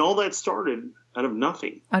 And all that started out of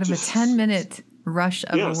nothing. Out of a 10-minute rush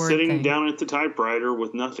of a word sitting thing. Down at the typewriter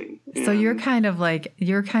with nothing. So you're kind of like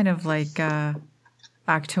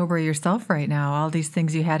October yourself right now. All these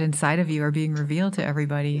things you had inside of you are being revealed to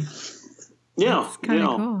everybody. Yeah. It's kind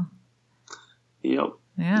of cool. Yep.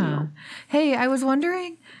 Yeah. Hey, I was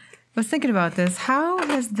thinking about this. How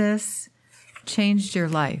has this changed your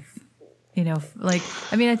life?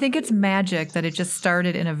 I think it's magic that it just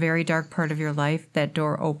started in a very dark part of your life. That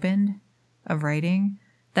door opened of writing.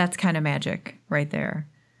 That's kind of magic right there.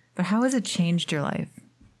 But how has it changed your life?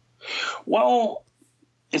 Well,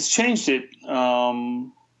 it's changed it,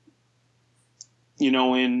 in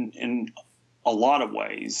a lot of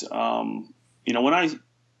ways. When I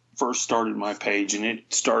first started my page and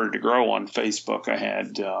it started to grow on Facebook, I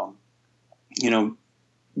had,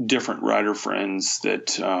 different writer friends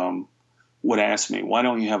that would ask me, why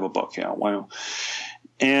don't you have a book out?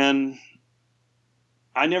 And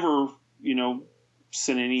I never,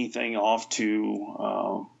 sent anything off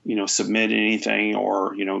to, submit anything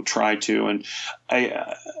or, try to. And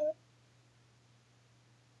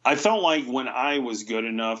I felt like when I was good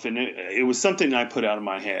enough, and it was something I put out of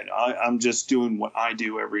my head, I'm just doing what I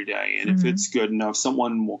do every day. And if it's good enough,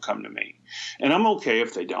 someone will come to me. And I'm okay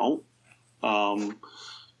if they don't. And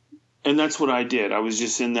that's what I did. I was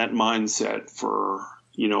just in that mindset for,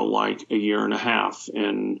 like a year and a half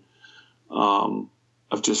and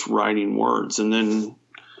of just writing words. And then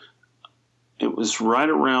it was right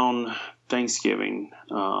around Thanksgiving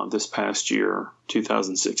this past year,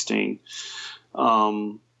 2016.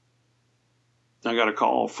 I got a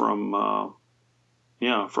call from a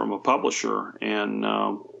publisher, and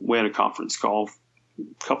we had a conference call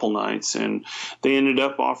a couple nights, and they ended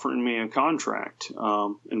up offering me a contract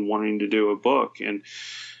and wanting to do a book. And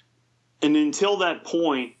until that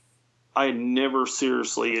point, I had never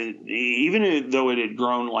seriously, even though it had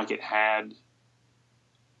grown like it had,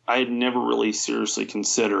 I had never really seriously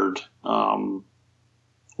considered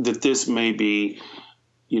that this may be,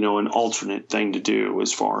 an alternate thing to do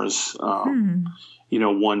as far as,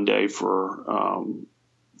 one day for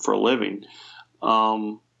a living.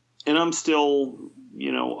 And I'm still,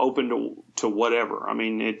 open to whatever. I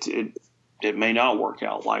mean, it may not work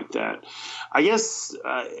out like that. I guess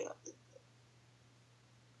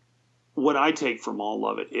what I take from all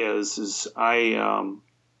of it is I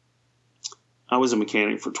was a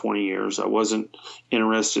mechanic for 20 years. I wasn't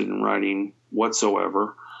interested in writing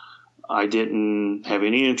whatsoever. I didn't have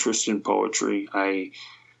any interest in poetry. I,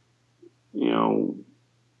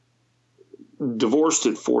 divorced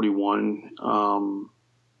at 41,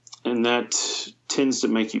 and that tends to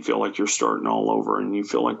make you feel like you're starting all over, and you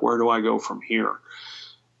feel like, where do I go from here?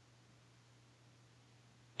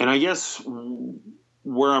 And I guess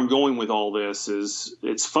where I'm going with all this is,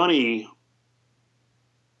 it's funny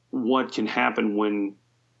what can happen when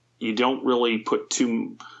you don't really put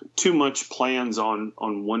too much plans on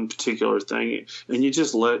one particular thing, and you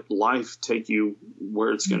just let life take you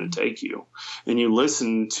where it's going to take you, and you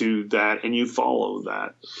listen to that and you follow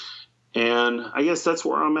that. And I guess that's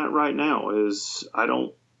where I'm at right now. Is I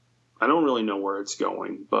don't really know where it's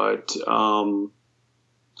going, but I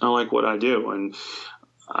like what I do, and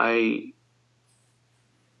I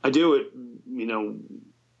do it,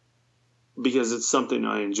 because it's something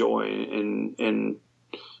I enjoy, and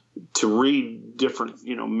to read different,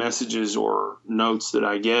 messages or notes that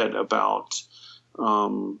I get about,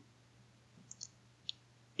 how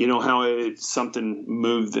something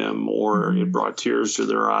moved them, or it brought tears to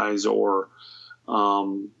their eyes, or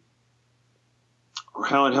how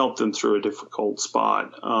it helped them through a difficult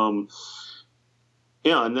spot.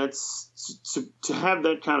 And that's to have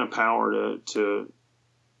that kind of power to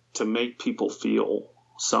make people feel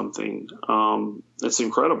something. It's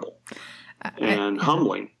incredible and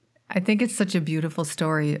humbling. I think it's such a beautiful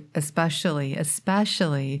story, especially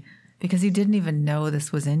because you didn't even know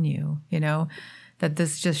this was in you, that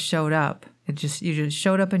this just showed up. You just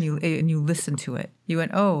showed up and you listened to it. You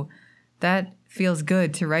went, oh, that feels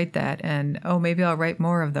good to write that. And, oh, maybe I'll write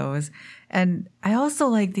more of those. And I also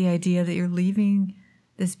like the idea that you're leaving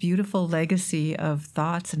this beautiful legacy of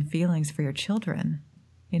thoughts and feelings for your children,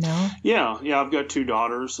 Yeah. I've got 2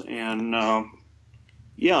 daughters, and,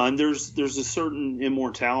 and there's a certain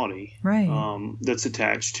immortality, right, that's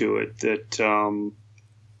attached to it that,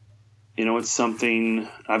 it's something.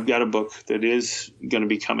 I've got a book that is going to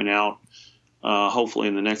be coming out, hopefully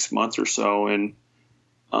in the next month or so. And,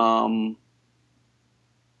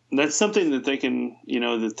 that's something that they can,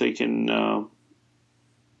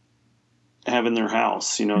 have in their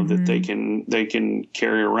house, that they can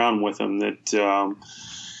carry around with them, that,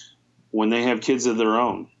 when they have kids of their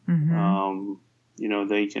own,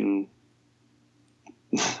 they can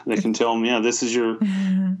tell them, this is your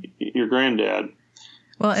granddad.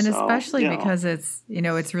 Well, and so, especially because it's,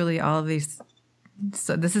 it's really all of these.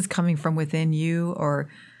 So this is coming from within you, or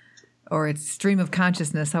it's stream of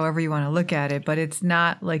consciousness, however you want to look at it. But it's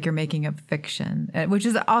not like you're making up fiction, which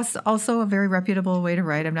is also a very reputable way to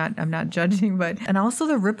write. I'm not judging, and also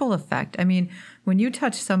the ripple effect. I mean, when you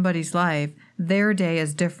touch somebody's life, their day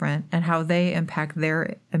is different, and how they impact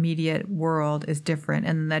their immediate world is different,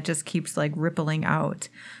 and that just keeps like rippling out.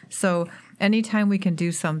 So anytime we can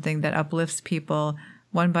do something that uplifts people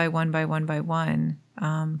one by one by one by one,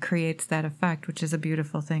 creates that effect, which is a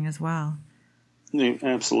beautiful thing as well. Yeah,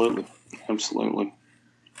 absolutely.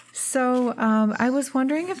 So I was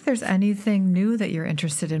wondering if there's anything new that you're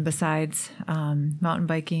interested in besides mountain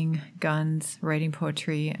biking, guns, writing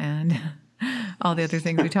poetry, and all the other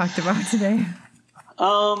things we talked about today.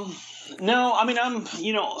 No, I mean,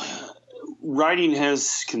 writing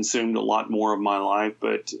has consumed a lot more of my life,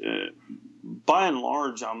 but by and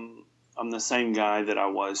large, I'm the same guy that I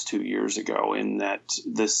was 2 years ago, in that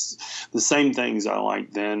the same things I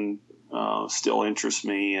liked then still interest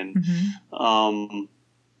me. And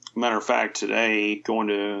matter of fact, today, going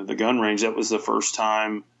to the gun range, that was the first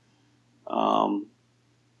time I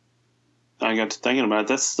got to thinking about it.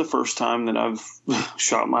 That's the first time that I've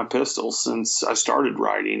shot my pistol since I started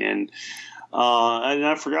writing. And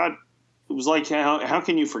I forgot. It was like, how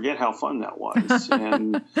can you forget how fun that was?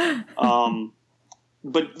 And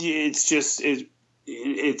but it's just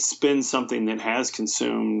it's been something that has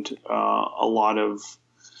consumed a lot of.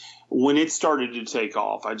 When it started to take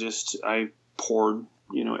off, I poured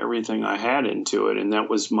everything I had into it, and that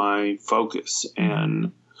was my focus.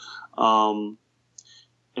 And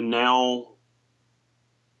now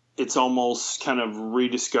it's almost kind of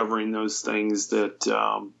rediscovering those things that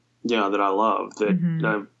that I love, that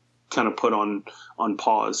I've kind of put on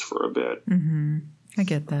pause for a bit. I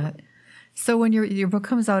get that. So when your book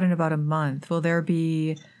comes out in about a month, what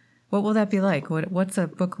will that be like? What's a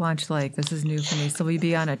book launch like? This is new for me. So will you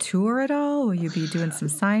be on a tour at all? Will you be doing some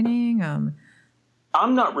signing?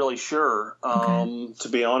 I'm not really sure, to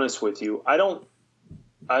be honest with you. I don't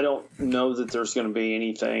know that there's going to be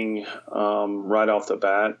anything right off the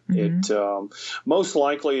bat. It most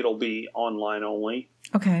likely it'll be online only.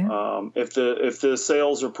 Okay. If the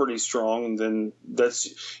sales are pretty strong, then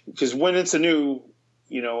that's because when it's a new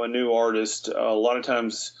artist, a lot of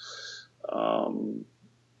times,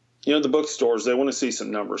 the bookstores, they want to see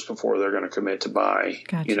some numbers before they're going to commit to buy.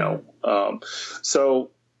 Gotcha.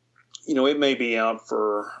 So it may be out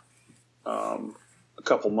for a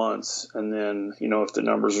couple months, and then if the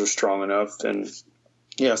numbers are strong enough, then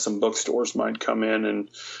some bookstores might come in and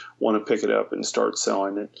want to pick it up and start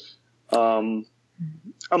selling it. I'm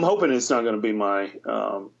hoping it's not going to be my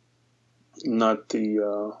not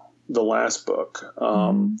the the last book.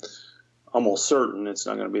 Almost certain it's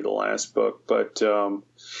not going to be the last book, but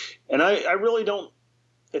and I really don't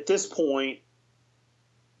at this point.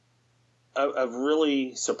 I've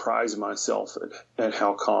really surprised myself at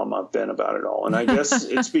how calm I've been about it all. And I guess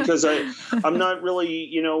it's because I'm not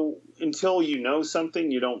really, until you know something,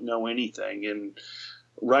 you don't know anything. And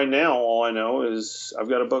right now, all I know is I've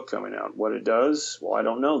got a book coming out. What it does, well, I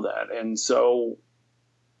don't know that. And so,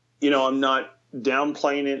 I'm not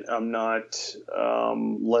downplaying it. I'm not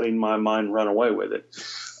letting my mind run away with it.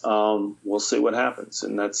 We'll see what happens.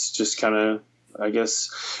 And that's just kind of, I guess,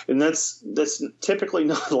 and that's typically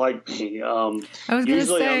not like me. I was going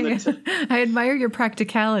to say, I admire your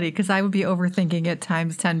practicality because I would be overthinking it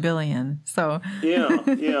times 10 billion. So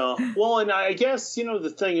yeah. Well, and I guess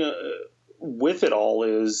the thing with it all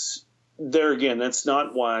is there again. That's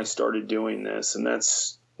not why I started doing this, and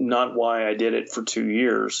that's not why I did it for 2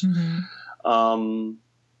 years. I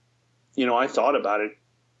thought about it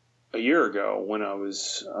a year ago when I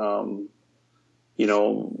was.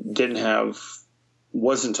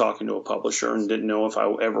 Wasn't talking to a publisher and didn't know if I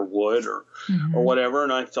ever would or whatever.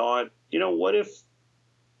 And I thought, what if,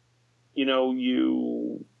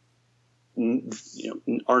 you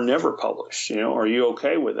are never published, are you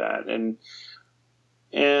okay with that?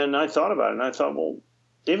 And I thought about it and I thought, well,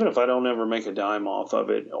 even if I don't ever make a dime off of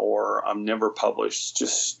it or I'm never published,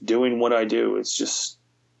 just doing what I do, it's just,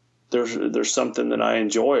 there's something that I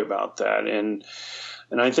enjoy about that. And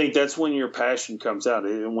I think that's when your passion comes out,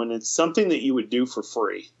 and when it's something that you would do for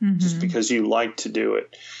free, just because you like to do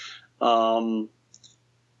it. And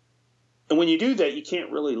when you do that, you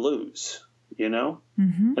can't really lose,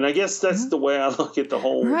 And I guess that's the way I look at the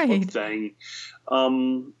whole book thing.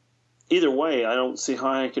 Either way, I don't see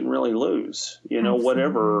how I can really lose.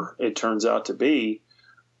 Whatever it turns out to be,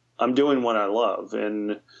 I'm doing what I love,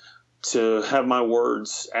 and to have my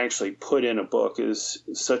words actually put in a book is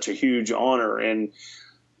such a huge honor. And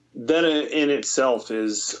that in itself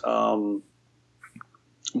is more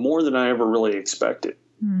than I ever really expected.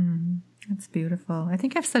 That's beautiful. I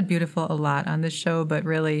think I've said beautiful a lot on this show, but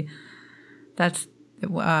really that's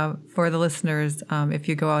for the listeners. If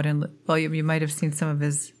you go out and, you might have seen some of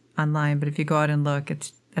his online, but if you go out and look,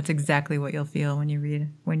 that's exactly what you'll feel when you read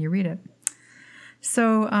it.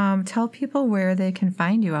 So tell people where they can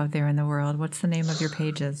find you out there in the world. What's the name of your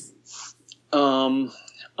pages?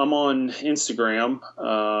 I'm on Instagram.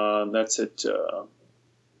 That's at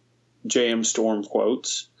JM Storm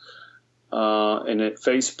Quotes. And at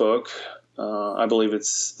Facebook, I believe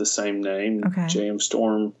it's the same name, JM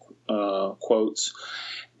Storm Quotes.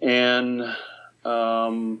 And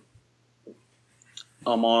I'm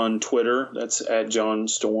on Twitter. That's at John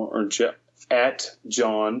Storm or at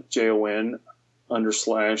John JON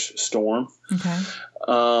 /Storm.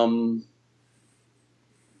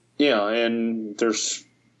 And there's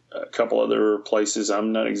a couple other places.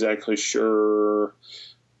 I'm not exactly sure.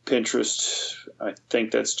 Pinterest, I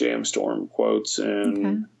think that's JM Storm Quotes.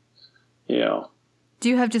 And Do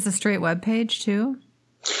you have just a straight web page too?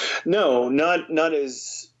 No, not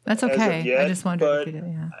as. That's okay. As of yet, I just wondered if you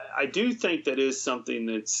did. Yeah. I do think that is something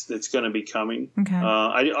that's going to be coming. Okay.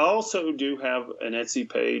 I also do have an Etsy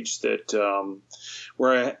page that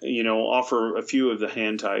where I offer a few of the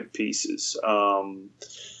hand type pieces. They're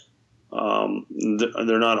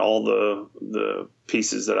not all the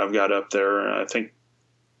pieces that I've got up there. I think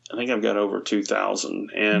I've got over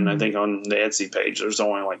 2,000, and I think on the Etsy page there's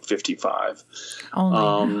only like 55.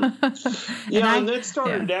 Only. And that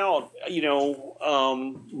started out,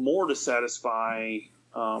 more to satisfy.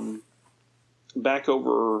 Back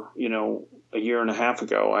over, a year and a half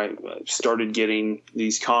ago, I started getting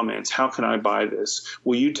these comments. How can I buy this?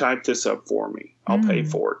 Will you type this up for me? I'll pay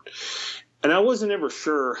for it. And I wasn't ever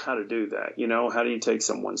sure how to do that. How do you take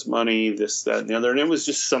someone's money, this, that, and the other? And it was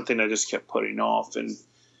just something I just kept putting off. And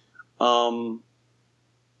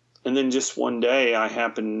then just one day I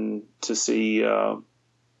happened to see,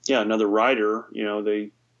 another writer,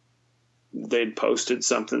 they'd posted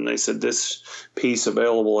something. They said, this piece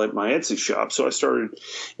available at my Etsy shop. So I started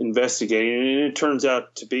investigating, and it turns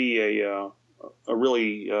out to be a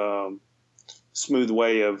really smooth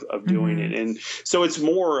way of doing it. And so it's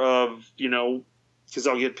more of, because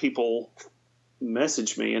I'll get people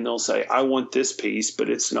message me and they'll say, I want this piece, but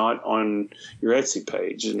it's not on your Etsy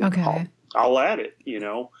page. And I'll add it,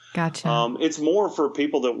 Gotcha. It's more for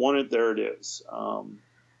people that want it. There it is.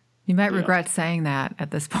 You might regret saying that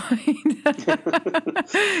at this point.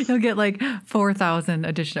 You'll get like 4,000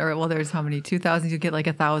 additional, or well, there's how many? 2,000. You get like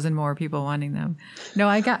 1,000 more people wanting them. No,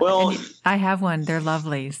 I have one. They're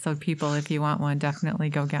lovely. So people, if you want one, definitely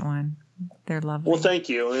go get one. They're lovely. Well, thank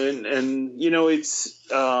you. And it's,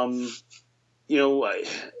 that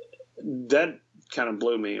kind of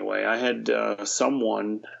blew me away. I had at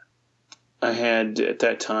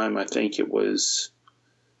that time, I think it was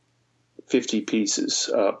 50 pieces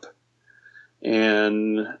up,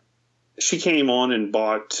 and she came on and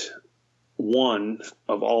bought one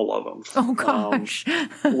of all of them. Oh gosh.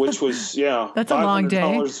 Which was, that's a long day.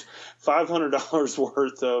 $500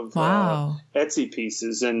 worth of Etsy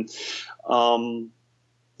pieces. And, and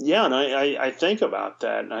I think about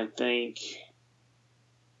that, and I think,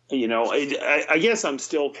 I guess I'm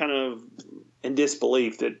still kind of in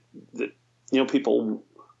disbelief that people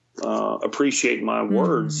appreciate my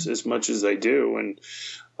words as much as they do. And,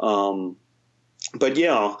 but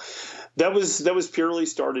yeah, that was purely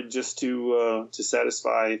started just to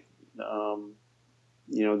satisfy, that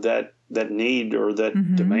need or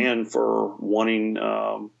that demand for wanting,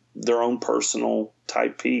 their own personal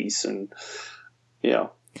type piece. And yeah.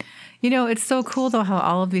 It's so cool though, how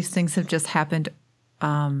all of these things have just happened,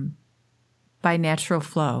 by natural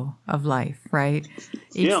flow of life, right?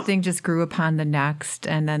 Each thing just grew upon the next,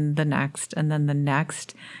 and then the next, and then the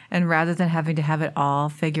next. And rather than having to have it all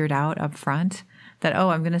figured out up front, that,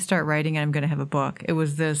 I'm going to start writing and I'm going to have a book. It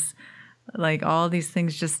was this, like, all these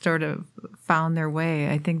things just sort of found their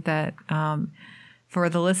way. I think that for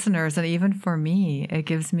the listeners, and even for me, it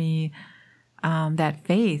gives me that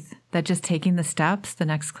faith that just taking the steps, the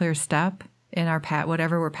next clear step in our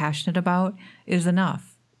whatever we're passionate about is enough.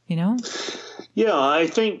 Yeah, I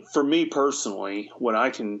think for me personally, what I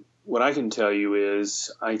can tell you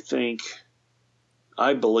is I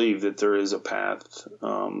believe that there is a path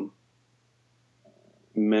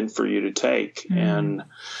meant for you to take, and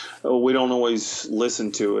we don't always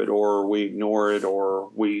listen to it, or we ignore it, or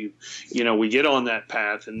we get on that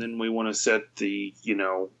path and then we want to set the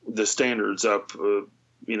standards up.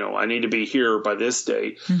 I need to be here by this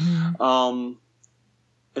date.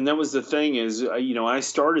 And that was the thing is, I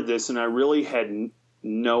started this and I really had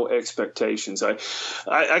no expectations. I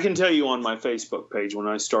can tell you on my Facebook page when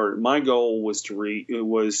I started, my goal was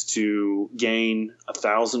to gain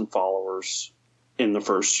 1,000 followers in the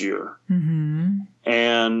first year. And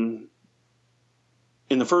in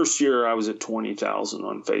the first year, I was at 20,000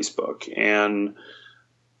 on Facebook. And,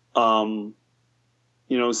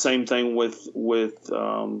 same thing with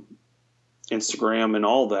Instagram and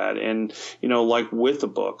all that. And, like with the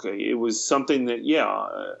book, it was something that,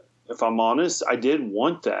 if I'm honest, I did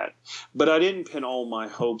want that, but I didn't pin all my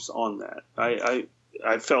hopes on that. I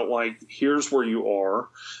felt like, here's where you are.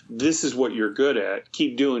 This is what you're good at.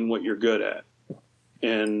 Keep doing what you're good at.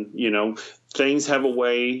 And, things have a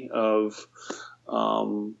way of,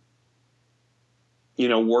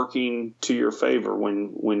 working to your favor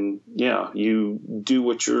when you do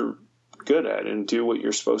what you're good at and do what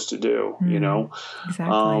you're supposed to do,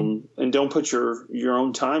 Exactly. And don't put your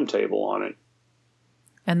own timetable on it.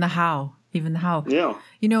 And even the how. Yeah.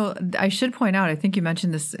 I should point out, I think you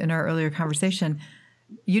mentioned this in our earlier conversation,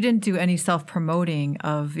 you didn't do any self-promoting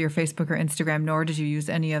of your Facebook or Instagram, nor did you use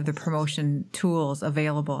any of the promotion tools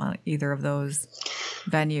available on either of those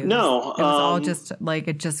venues. No. It was all just like,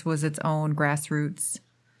 it just was its own grassroots.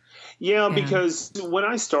 Yeah, because when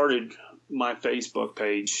I started my Facebook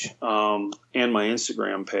page and my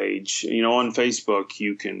Instagram page, on Facebook,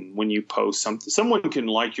 you can, when you post something, someone can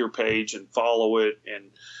like your page and follow it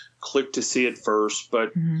and click to see it first.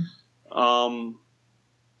 But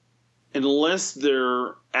unless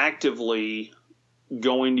they're actively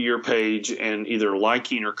going to your page and either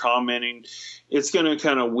liking or commenting, it's going to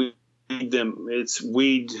kind of weed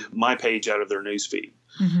my page out of their newsfeed.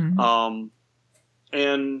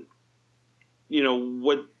 And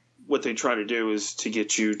what they try to do is to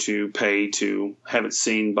get you to pay to have it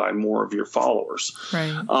seen by more of your followers.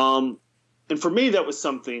 Right. And for me, that was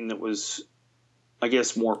something that was, I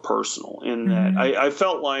guess, more personal in that I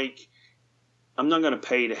felt like I'm not going to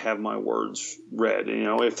pay to have my words read.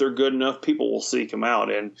 If they're good enough, people will seek them out.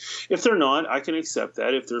 And if they're not, I can accept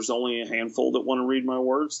that. If there's only a handful that want to read my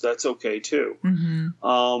words, that's okay too.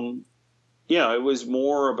 It was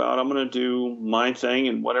more about, I'm going to do my thing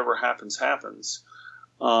and whatever happens, happens.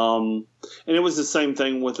 And it was the same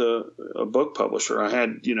thing with a book publisher. I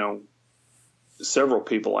had, several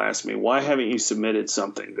people ask me, why haven't you submitted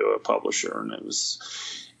something to a publisher?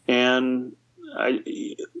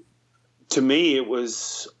 To me, it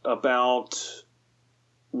was about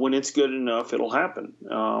when it's good enough, it'll happen.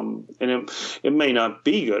 And it may not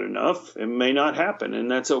be good enough. It may not happen, and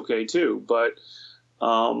that's okay too. But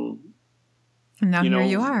now here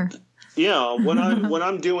you are. Yeah, what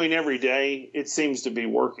I'm doing every day, it seems to be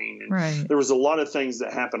working. And right. There was a lot of things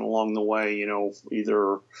that happened along the way.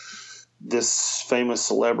 Either this famous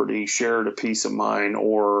celebrity shared a piece of mine,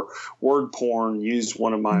 or word porn used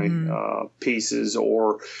one of my pieces,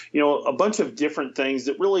 or a bunch of different things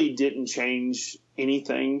that really didn't change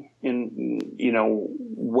anything in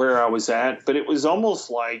where I was at. But it was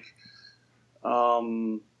almost like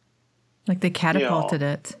they catapulted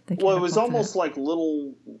it. It was almost like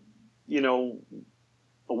little.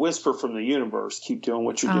 A whisper from the universe, keep doing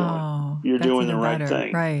what you're doing. You're doing the right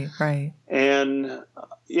thing. Right. And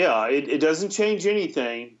it doesn't change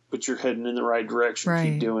anything, but you're heading in the right direction.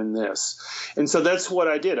 Right. Keep doing this. And so that's what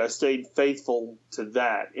I did. I stayed faithful to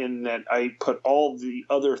that, in that I put all the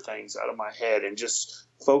other things out of my head and just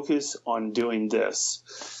focus on doing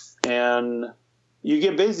this. And you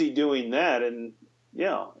get busy doing that, and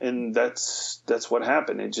that's what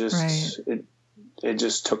happened. It just it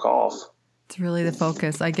just took off. It's really the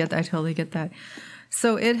focus. I totally get that.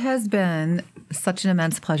 So it has been such an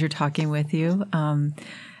immense pleasure talking with you.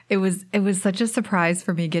 It was such a surprise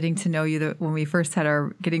for me getting to know you when we first had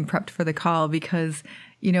our getting prepped for the call, because,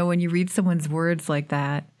 when you read someone's words like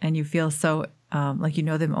that and you feel so like you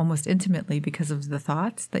know them almost intimately because of the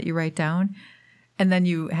thoughts that you write down, and then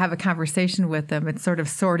you have a conversation with them, it's sort of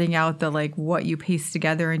sorting out the what you piece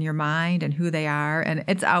together in your mind and who they are. And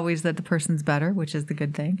it's always that the person's better, which is the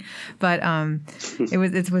good thing. But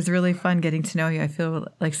it was really fun getting to know you. I feel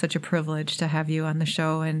like such a privilege to have you on the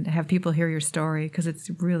show and have people hear your story, because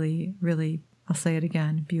it's really, really, I'll say it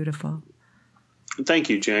again, beautiful.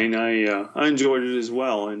 Thank you, Jane. I enjoyed it as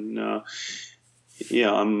well. And I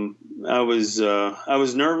was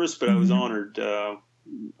nervous, but I was honored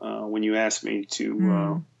when you asked me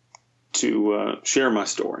to share my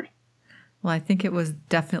story. Well, I think it was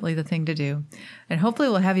definitely the thing to do. And hopefully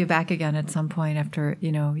we'll have you back again at some point after,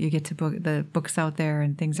 you get to the books out there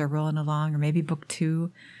and things are rolling along, or maybe book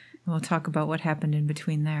 2, and we'll talk about what happened in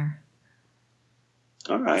between there.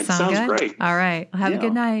 All right. Sounds great. All right. Well, have a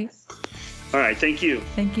good night. All right. Thank you.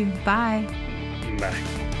 Thank you. Bye. Bye.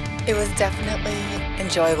 It was definitely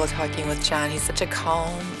enjoyable talking with John. He's such a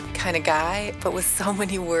calm kind of guy, but with so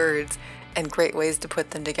many words and great ways to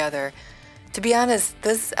put them together. To be honest,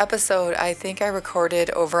 this episode I think I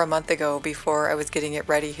recorded over a month ago before I was getting it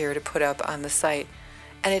ready here to put up on the site.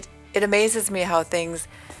 And it amazes me how things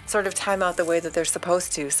sort of time out the way that they're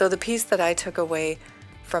supposed to. So the piece that I took away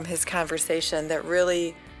from his conversation that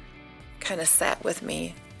really kind of sat with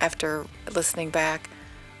me after listening back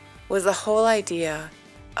was the whole idea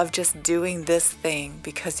of just doing this thing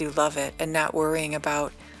because you love it and not worrying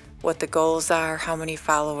about what the goals are, how many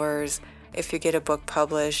followers, if you get a book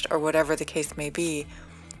published, or whatever the case may be.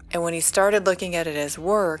 And when he started looking at it as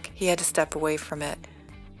work, he had to step away from it.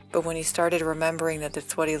 But when he started remembering that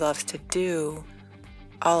it's what he loves to do,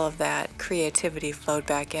 all of that creativity flowed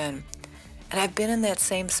back in. And I've been in that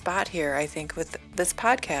same spot here, I think, with this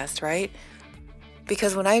podcast, right?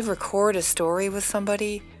 Because when I record a story with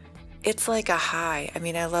somebody, it's like a high. I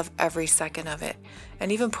mean, I love every second of it.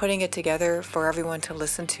 And even putting it together for everyone to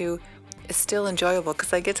listen to is still enjoyable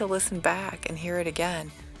because I get to listen back and hear it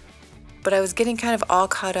again. But I was getting kind of all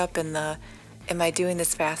caught up in the, am I doing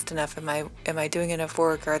this fast enough? Am I doing enough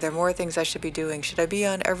work? Are there more things I should be doing? Should I be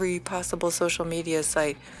on every possible social media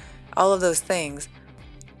site? All of those things.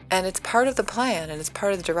 And it's part of the plan and it's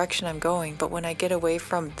part of the direction I'm going. But when I get away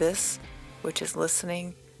from this, which is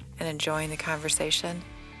listening and enjoying the conversation,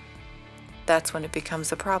 that's when it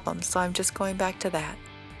becomes a problem. So I'm just going back to that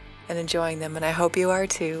and enjoying them. And I hope you are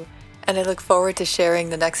too. And I look forward to sharing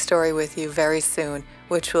the next story with you very soon,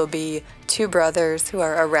 which will be 2 brothers who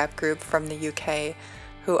are a rap group from the UK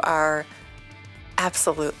who are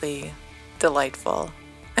absolutely delightful.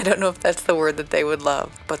 I don't know if that's the word that they would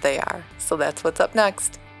love, but they are. So that's what's up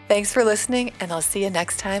next. Thanks for listening, and I'll see you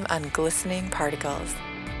next time on Glistening Particles.